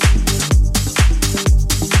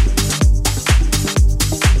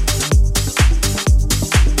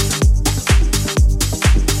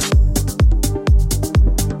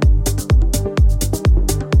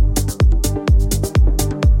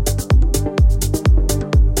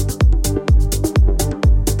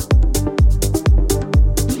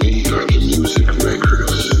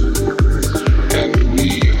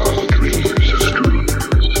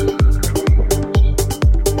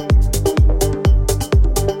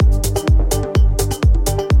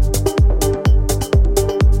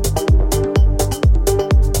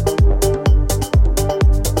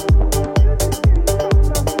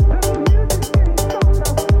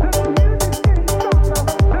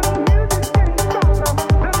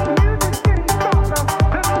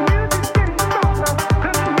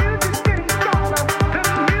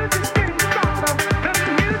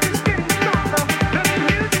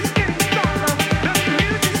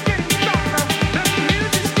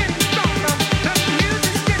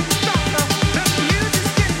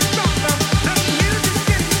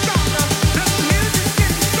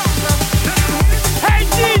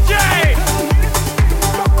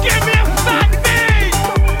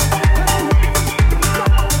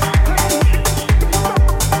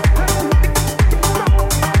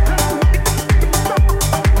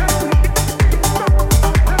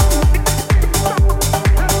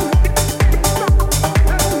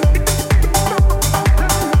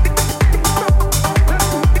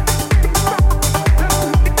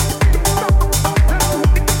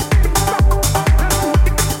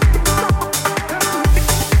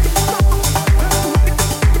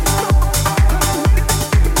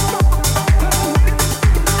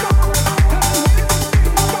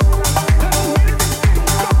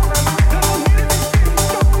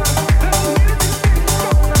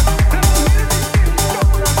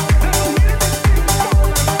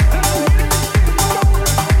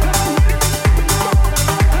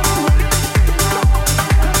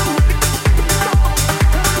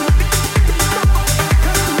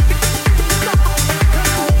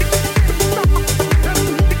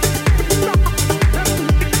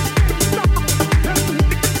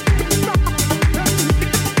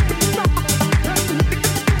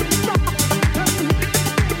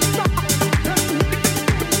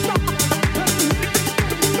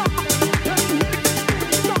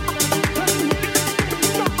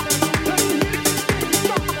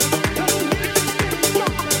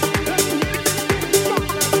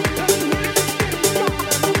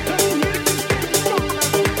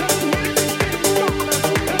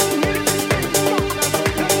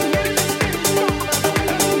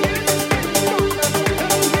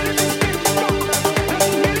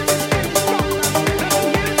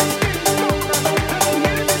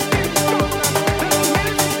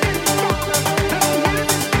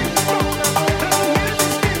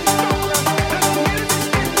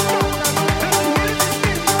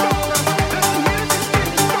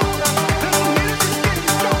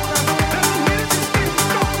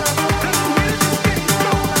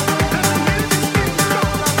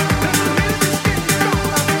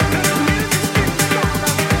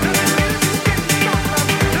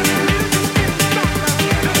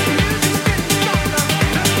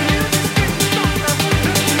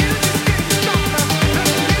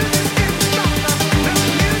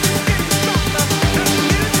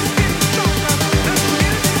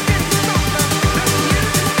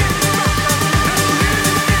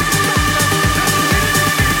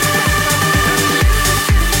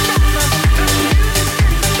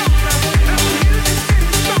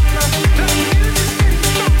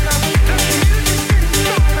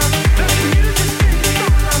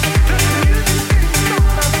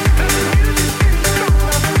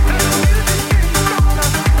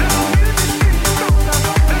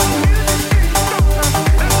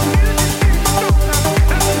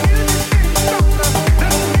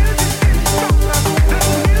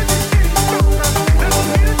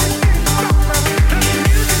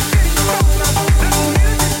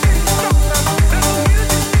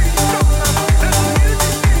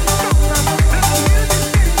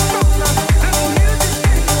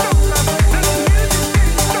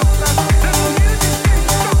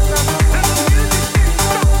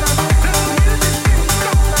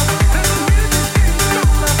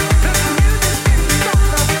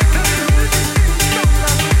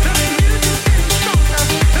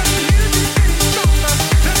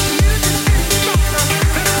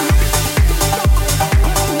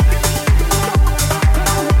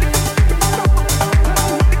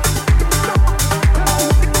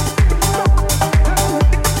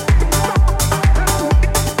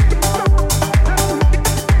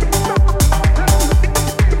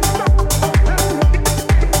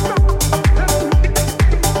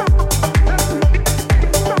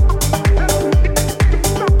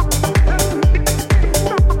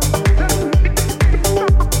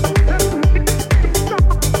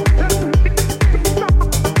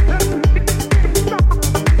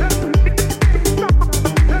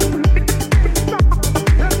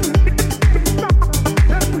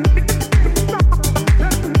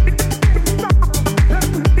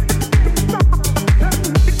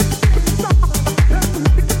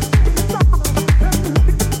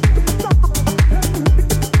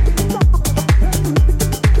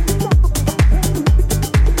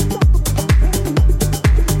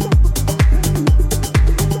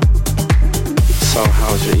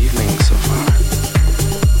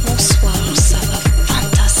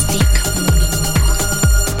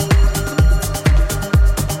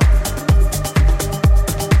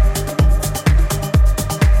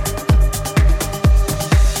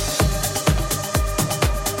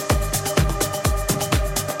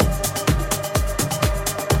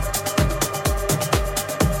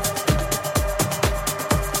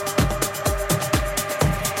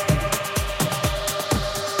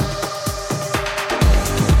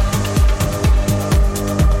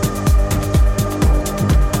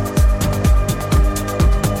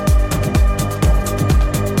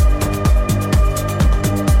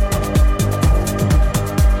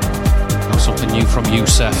 from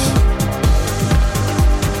Youssef.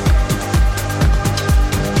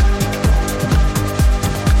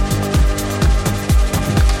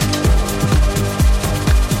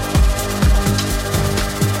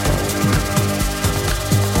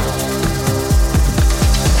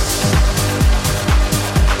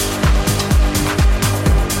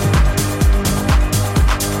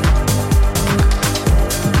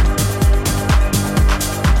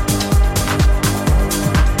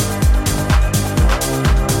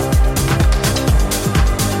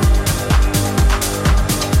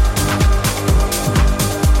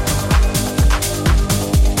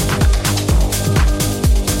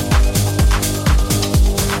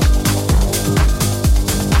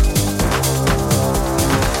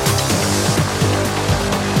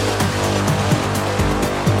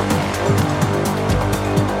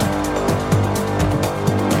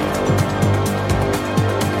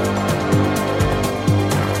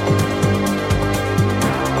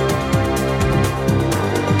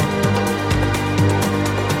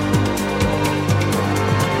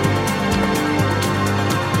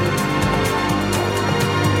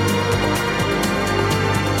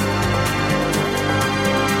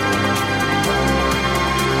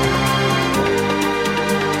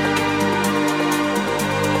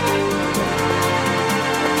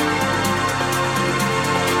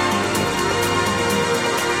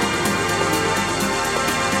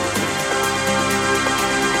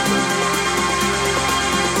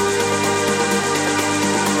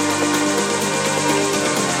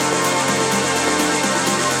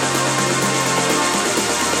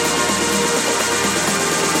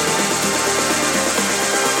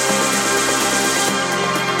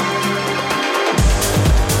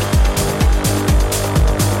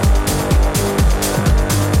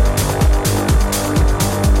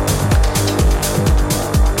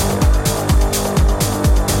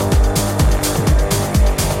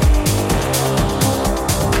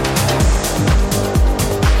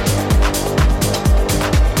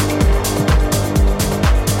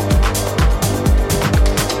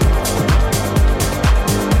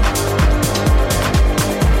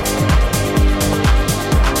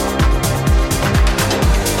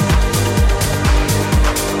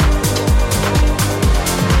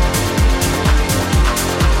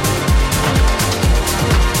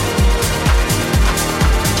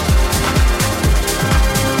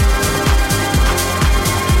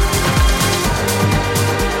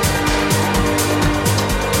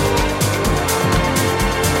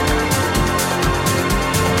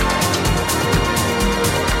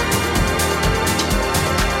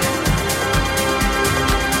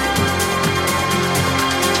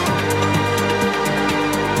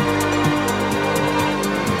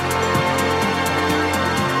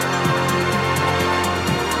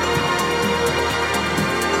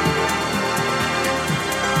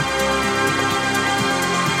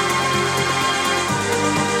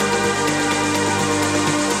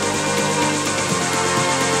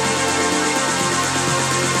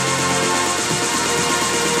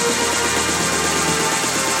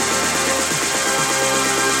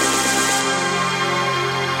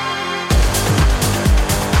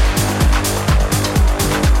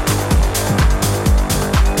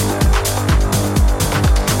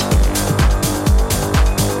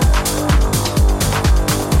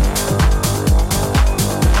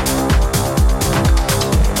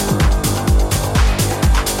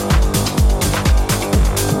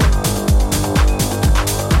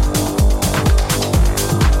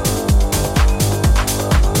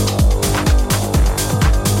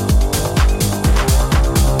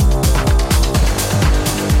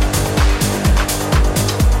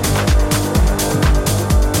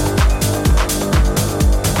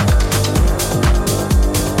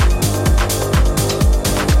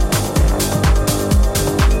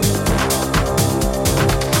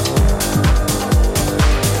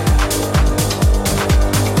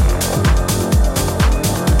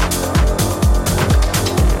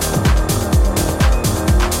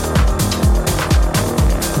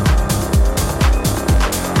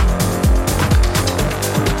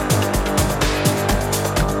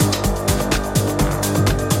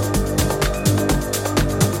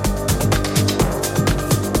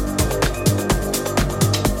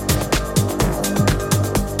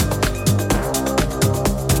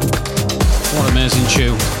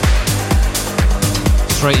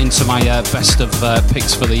 Straight into my best of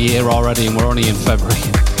picks for the year already, and we're only in February.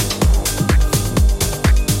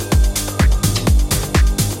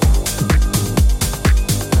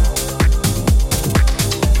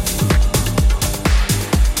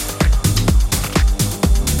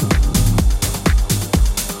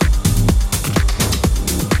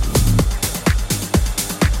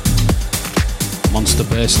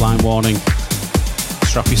 the baseline warning.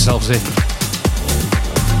 Strap yourselves in.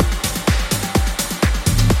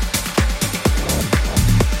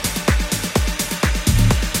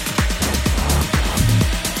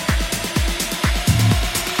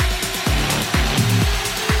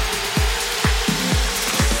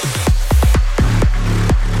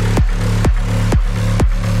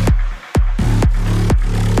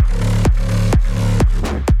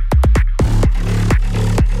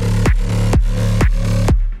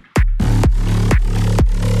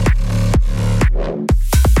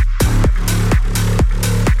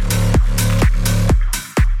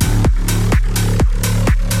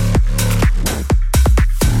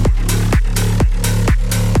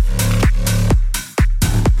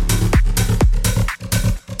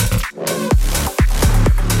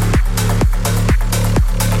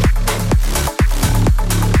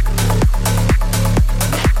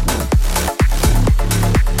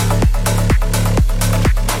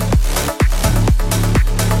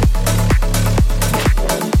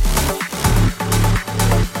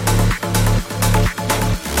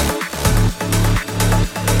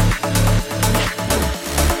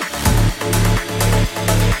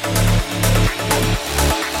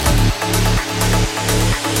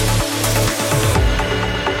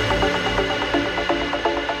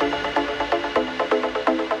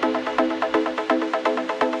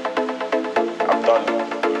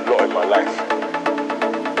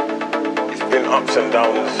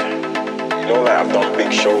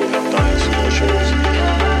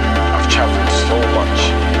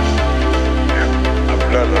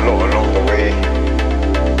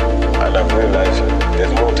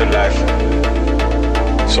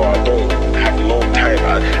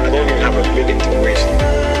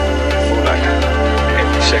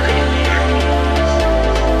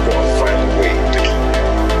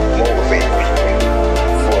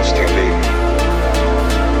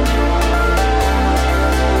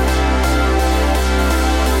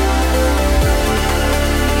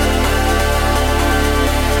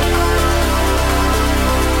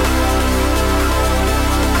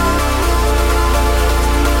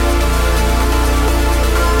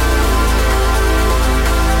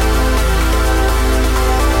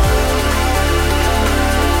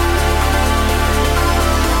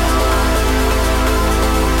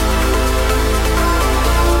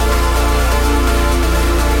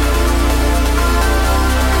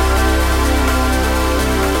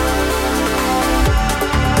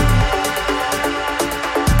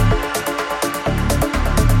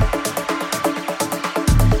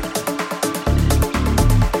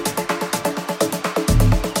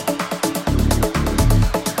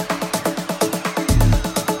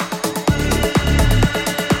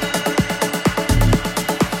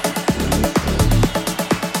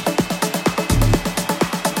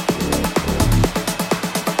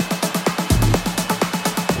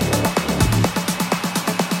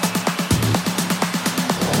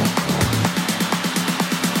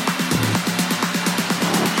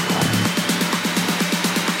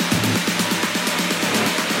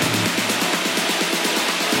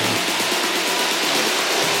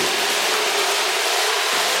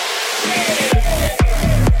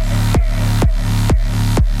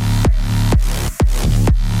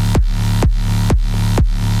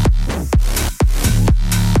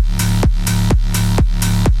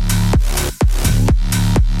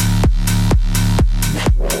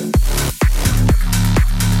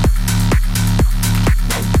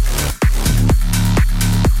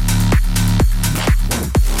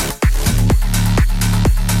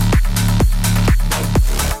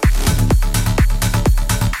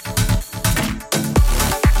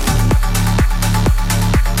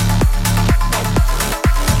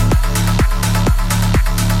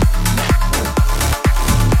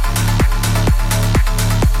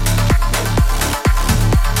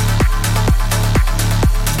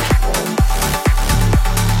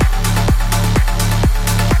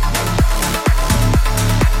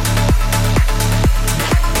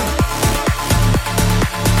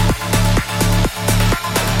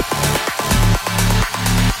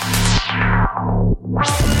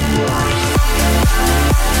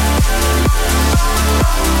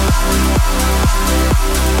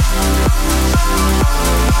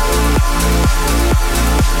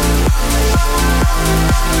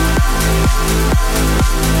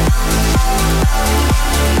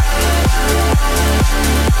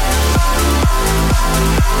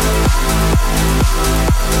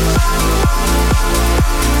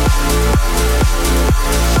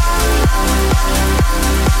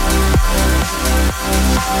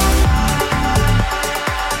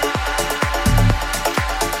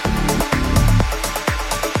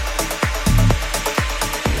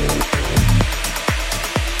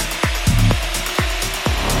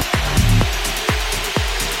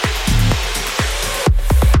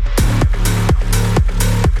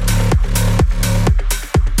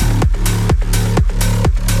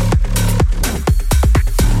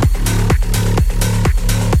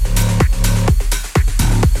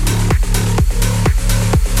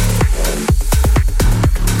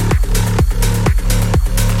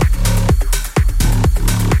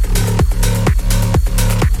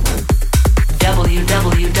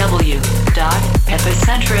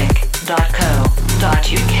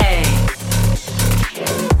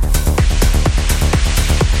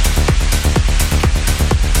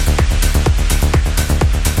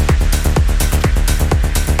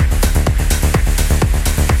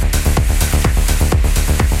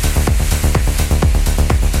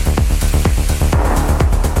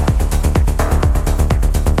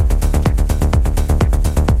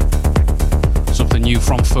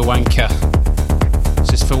 Wanker.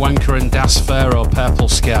 This is for Wanker and Das Pharaoh, Purple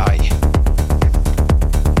Sky.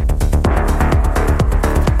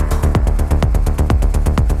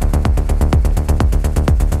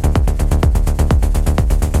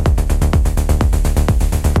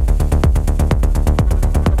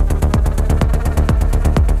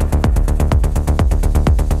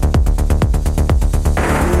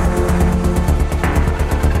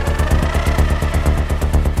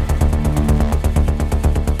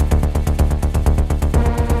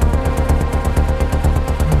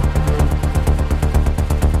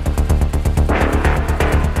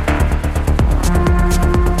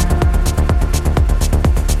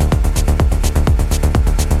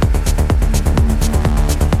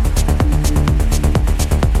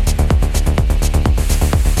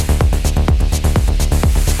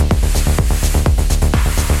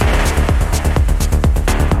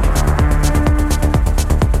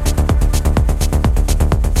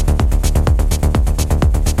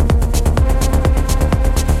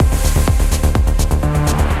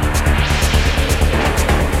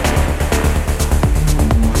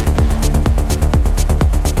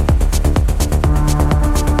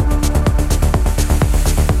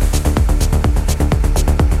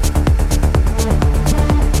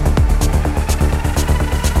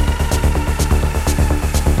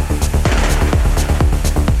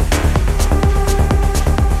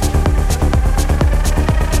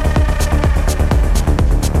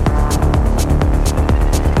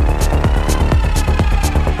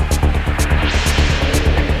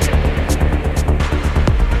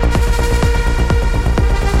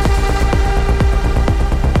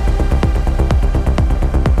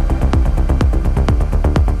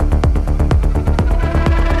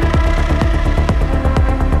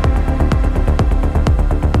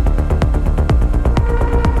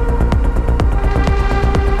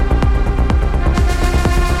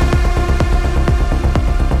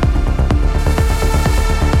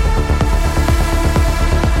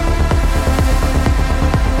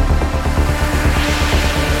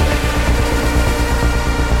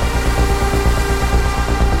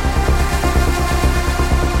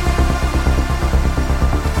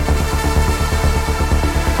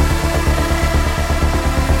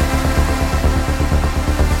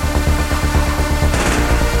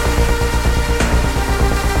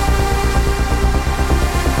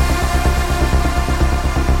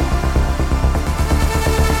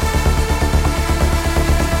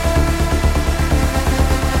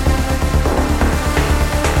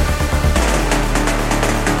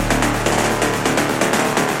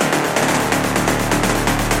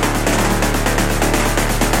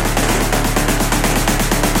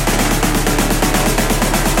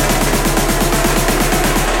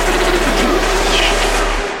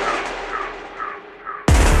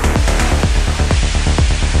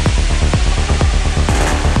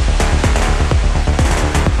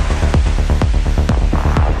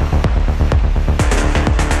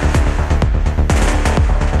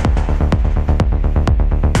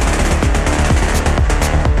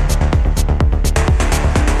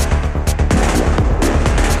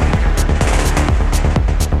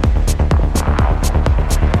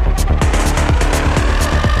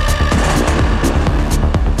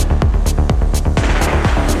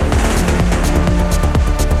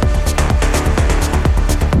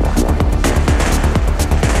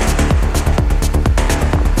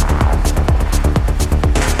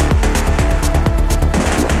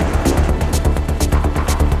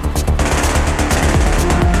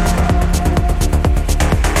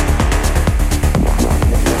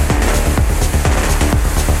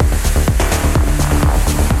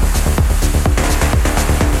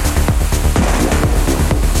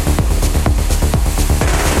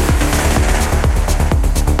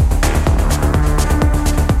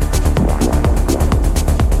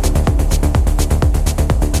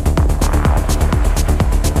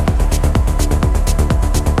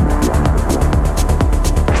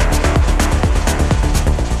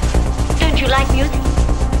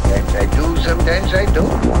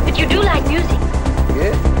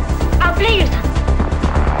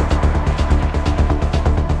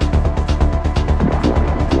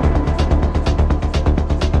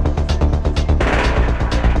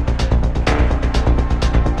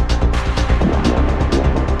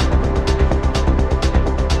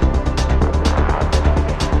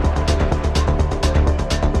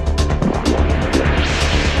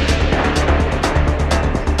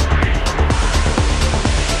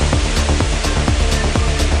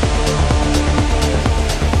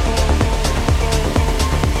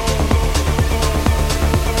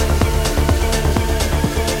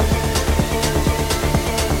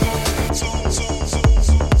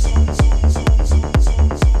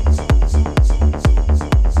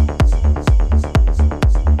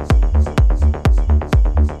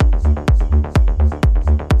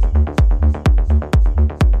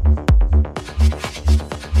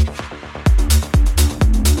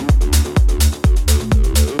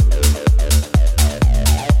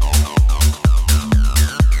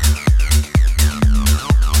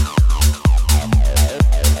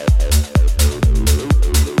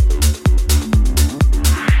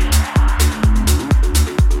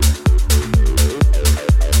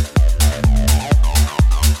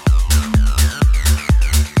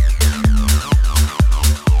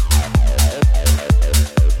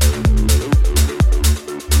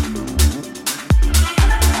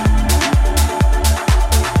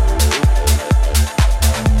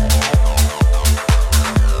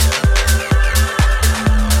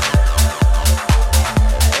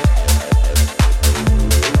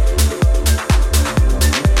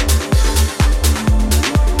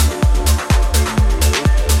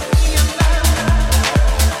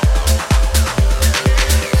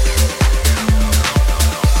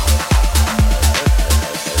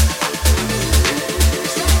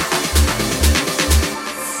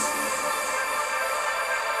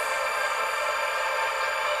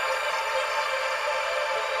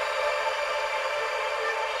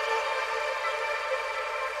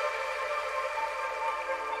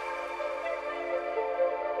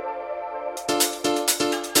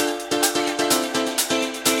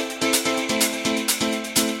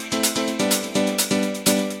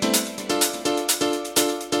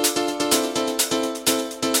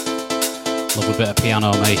 Love a bit of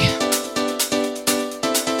piano, me.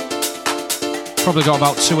 Probably got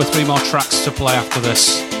about 2 or 3 more tracks to play after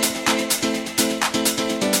this.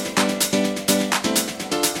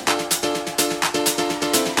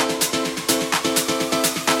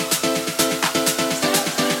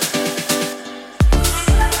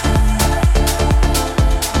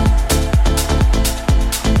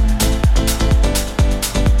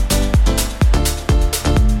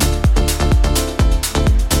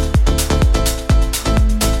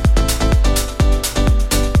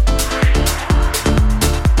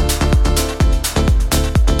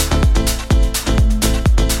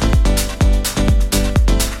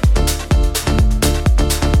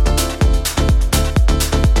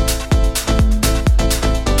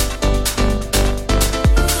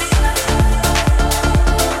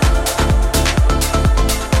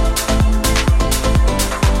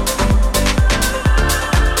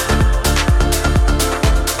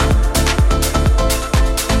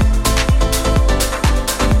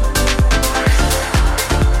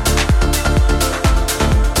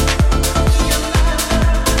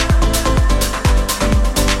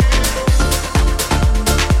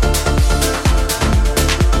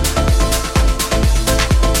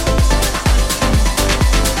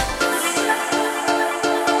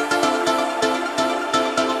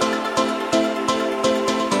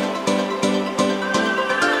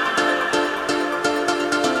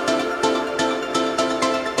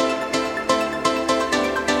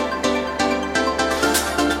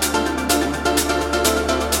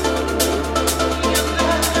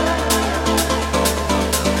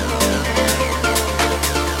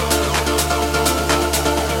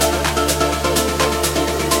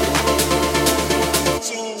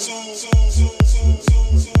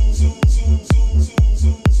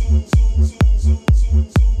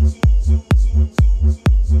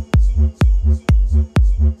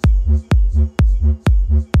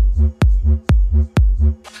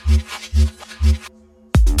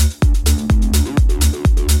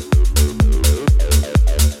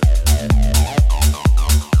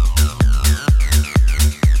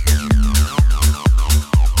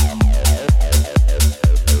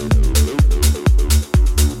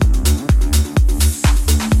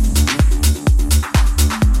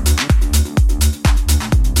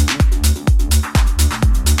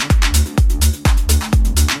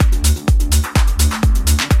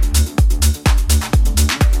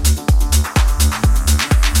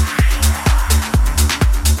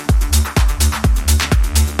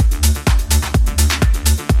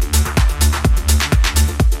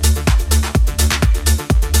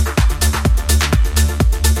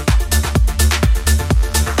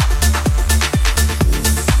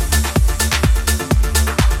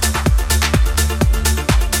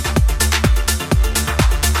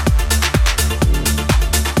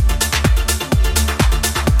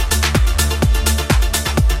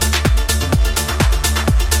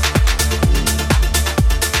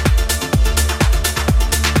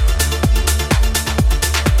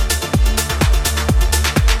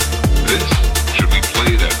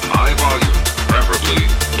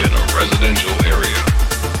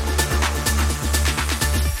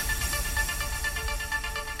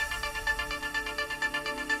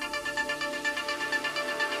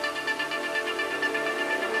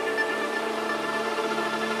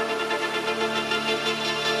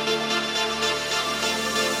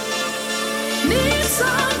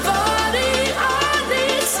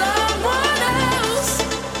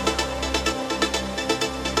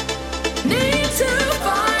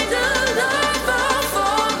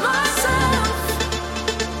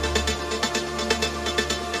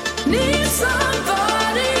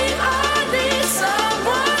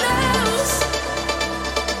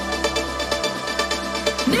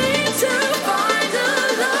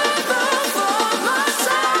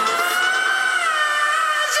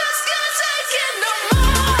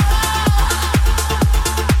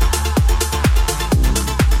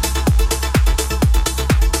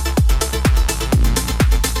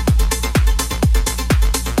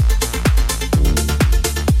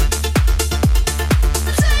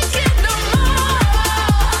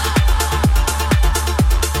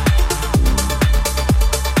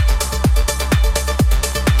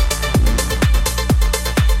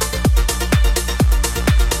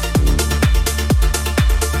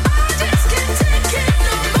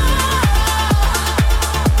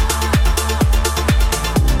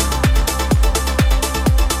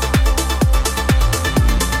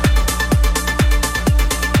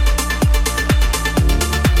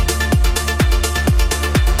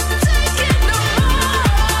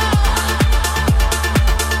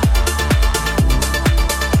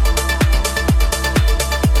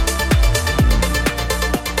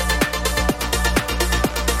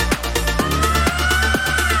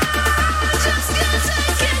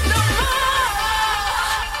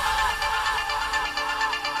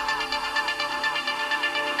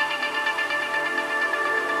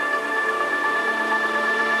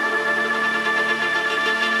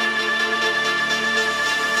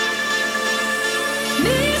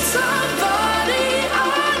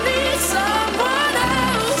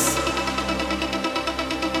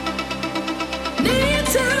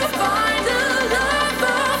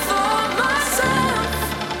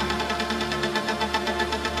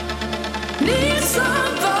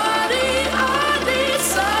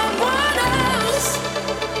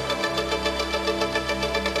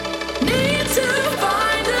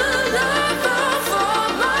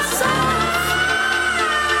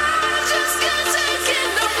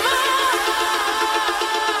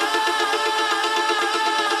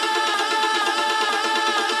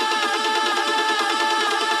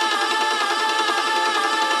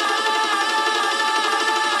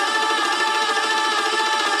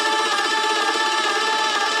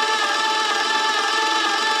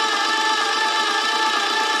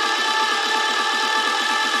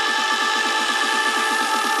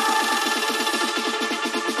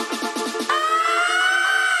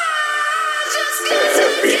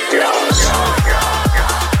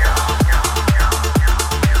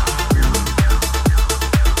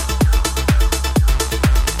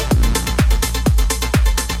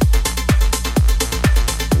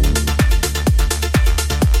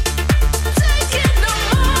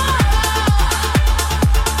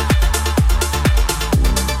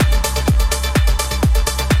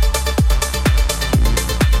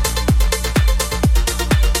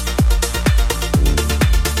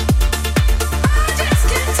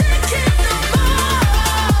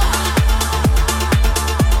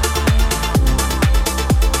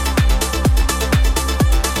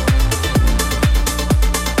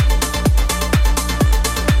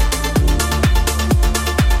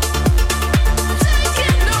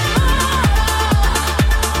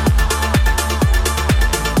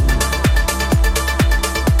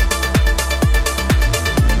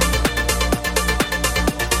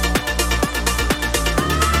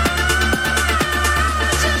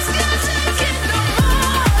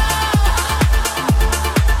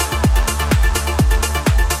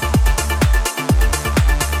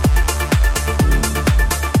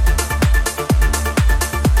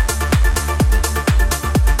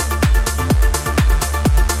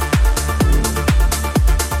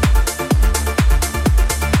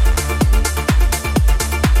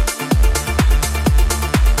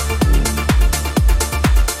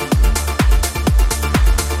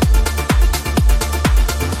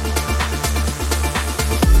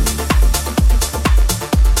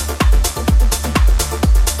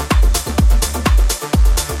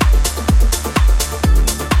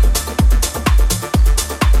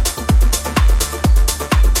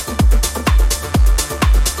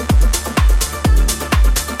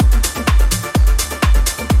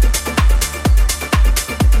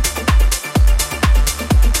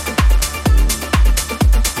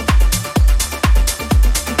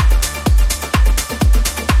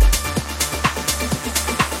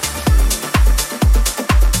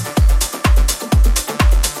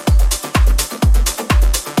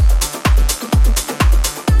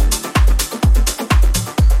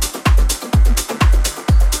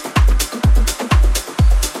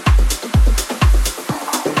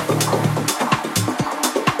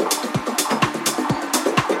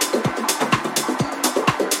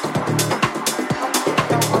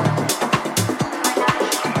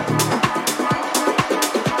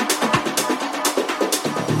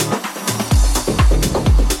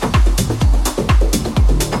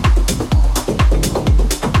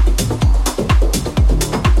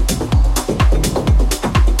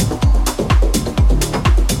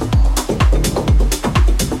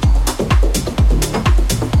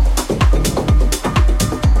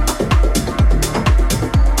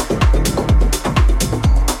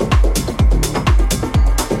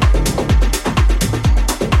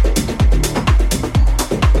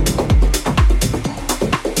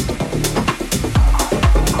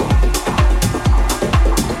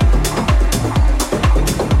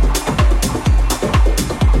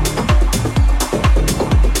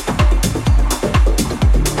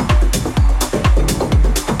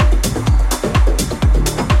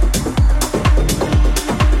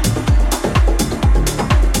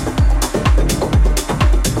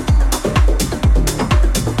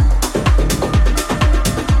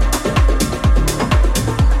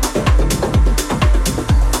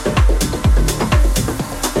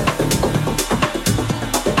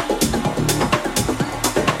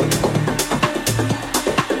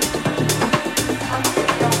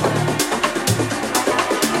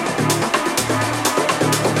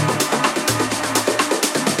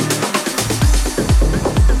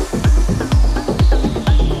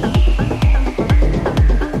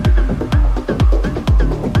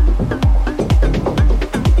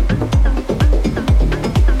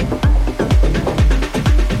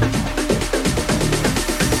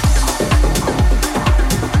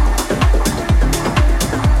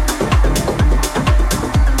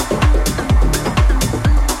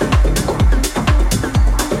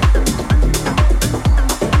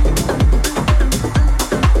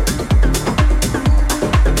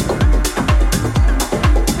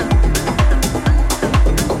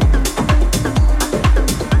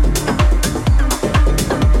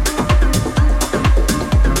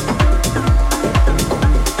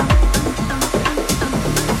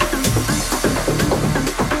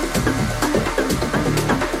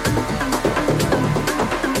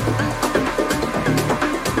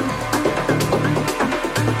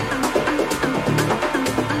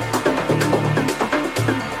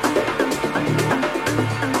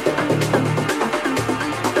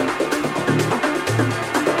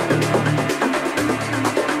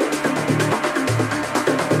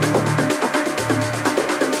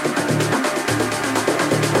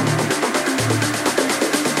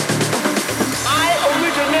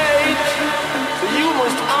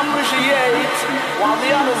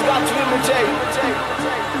 got to imitate.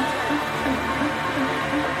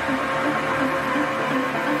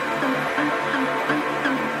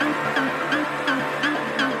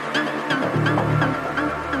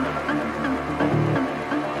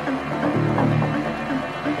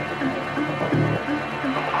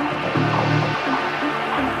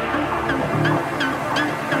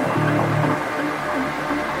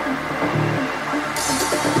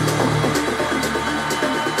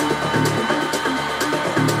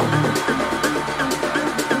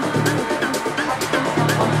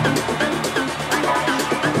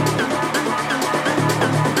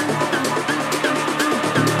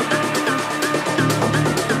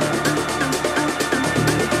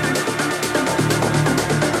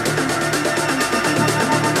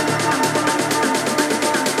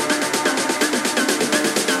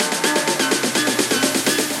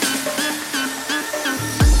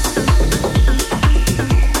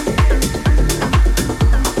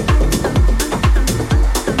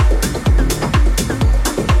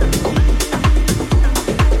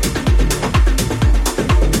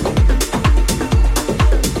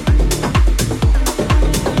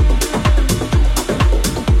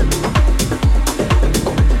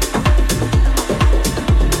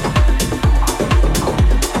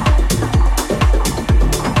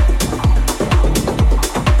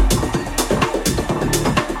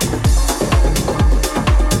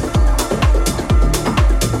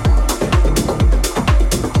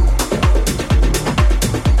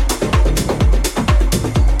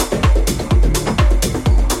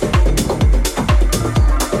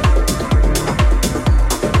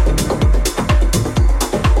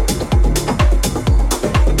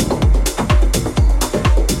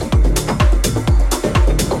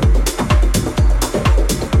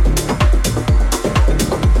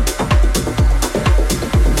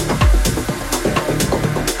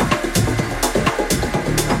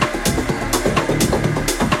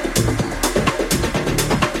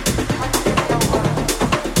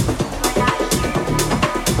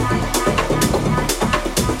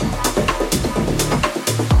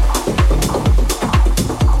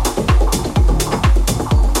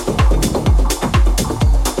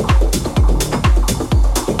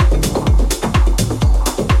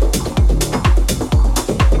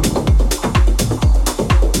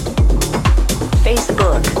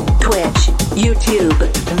 YouTube,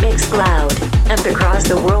 Mixcloud, and across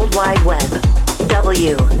the World Wide Web.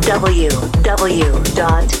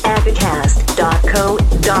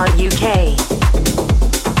 www.epicast.co.uk.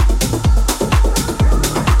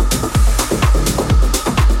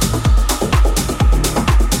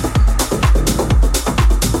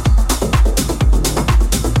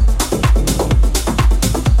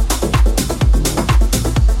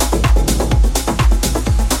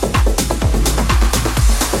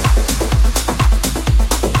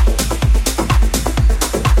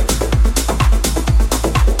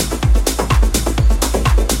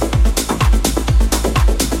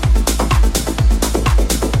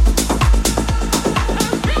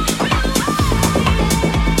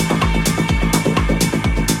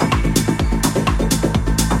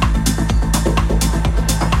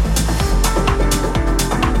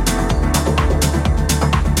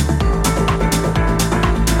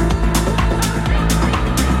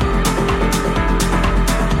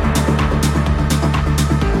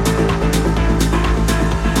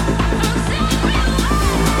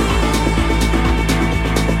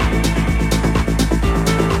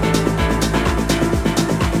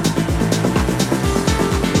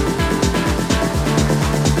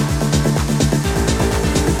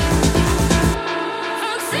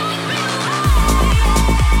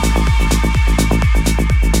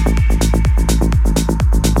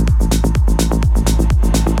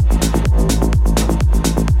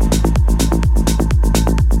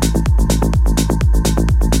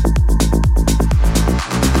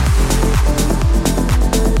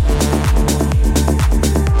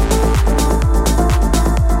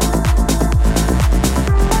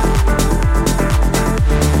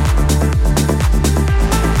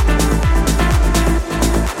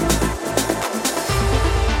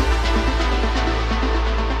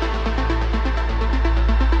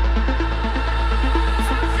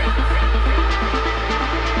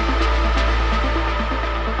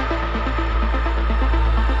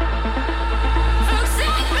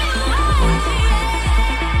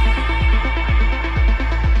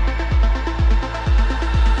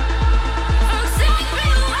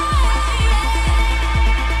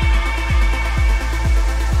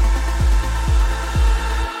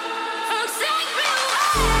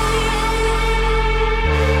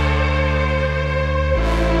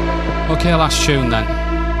 Okay, last tune then.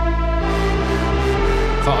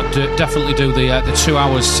 Thought I'd definitely do the 2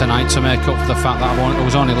 hours tonight to make up for the fact that I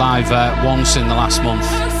was only live once in the last month.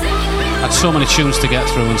 I had so many tunes to get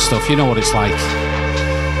through and stuff. You know what it's like.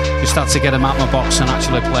 Just had to get them out my box and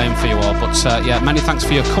actually play them for you all. But yeah, many thanks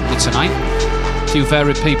for your company tonight. A few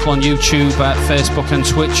varied people on YouTube, Facebook and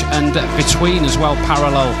Twitch, and between as well,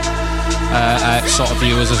 parallel sort of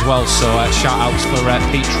viewers as well. So shout outs for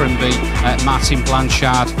Pete Trimby, Martin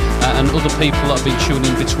Blanchard, and other people that have been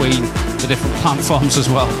tuning between the different platforms as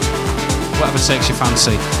well. Whatever takes your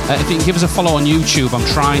fancy. If you can give us a follow on YouTube, I'm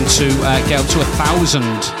trying to get up to 1,000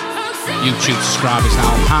 YouTube subscribers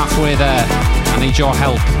now. I'm halfway there. I need your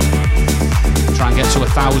help. Try and get to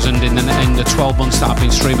 1,000 in the 12 months that I've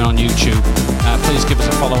been streaming on YouTube. Please give us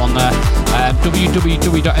a follow on there.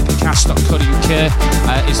 www.epicast.co.uk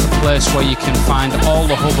is the place where you can find all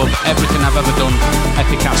the hub of everything I've ever done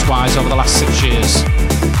Epicast wise over the last 6 years.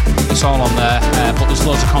 It's all on there, but there's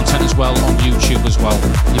loads of content as well on YouTube as well.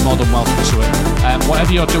 You're more than welcome to it.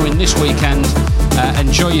 Whatever you're doing this weekend,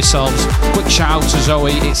 enjoy yourselves. Quick shout out to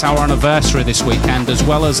Zoe, it's our anniversary this weekend, as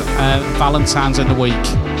well as Valentine's in the week.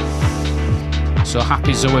 So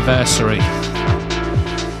happy Zoeversary.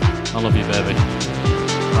 I love you, baby.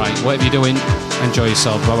 Right, whatever you're doing, enjoy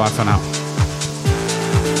yourself. Bye bye for now.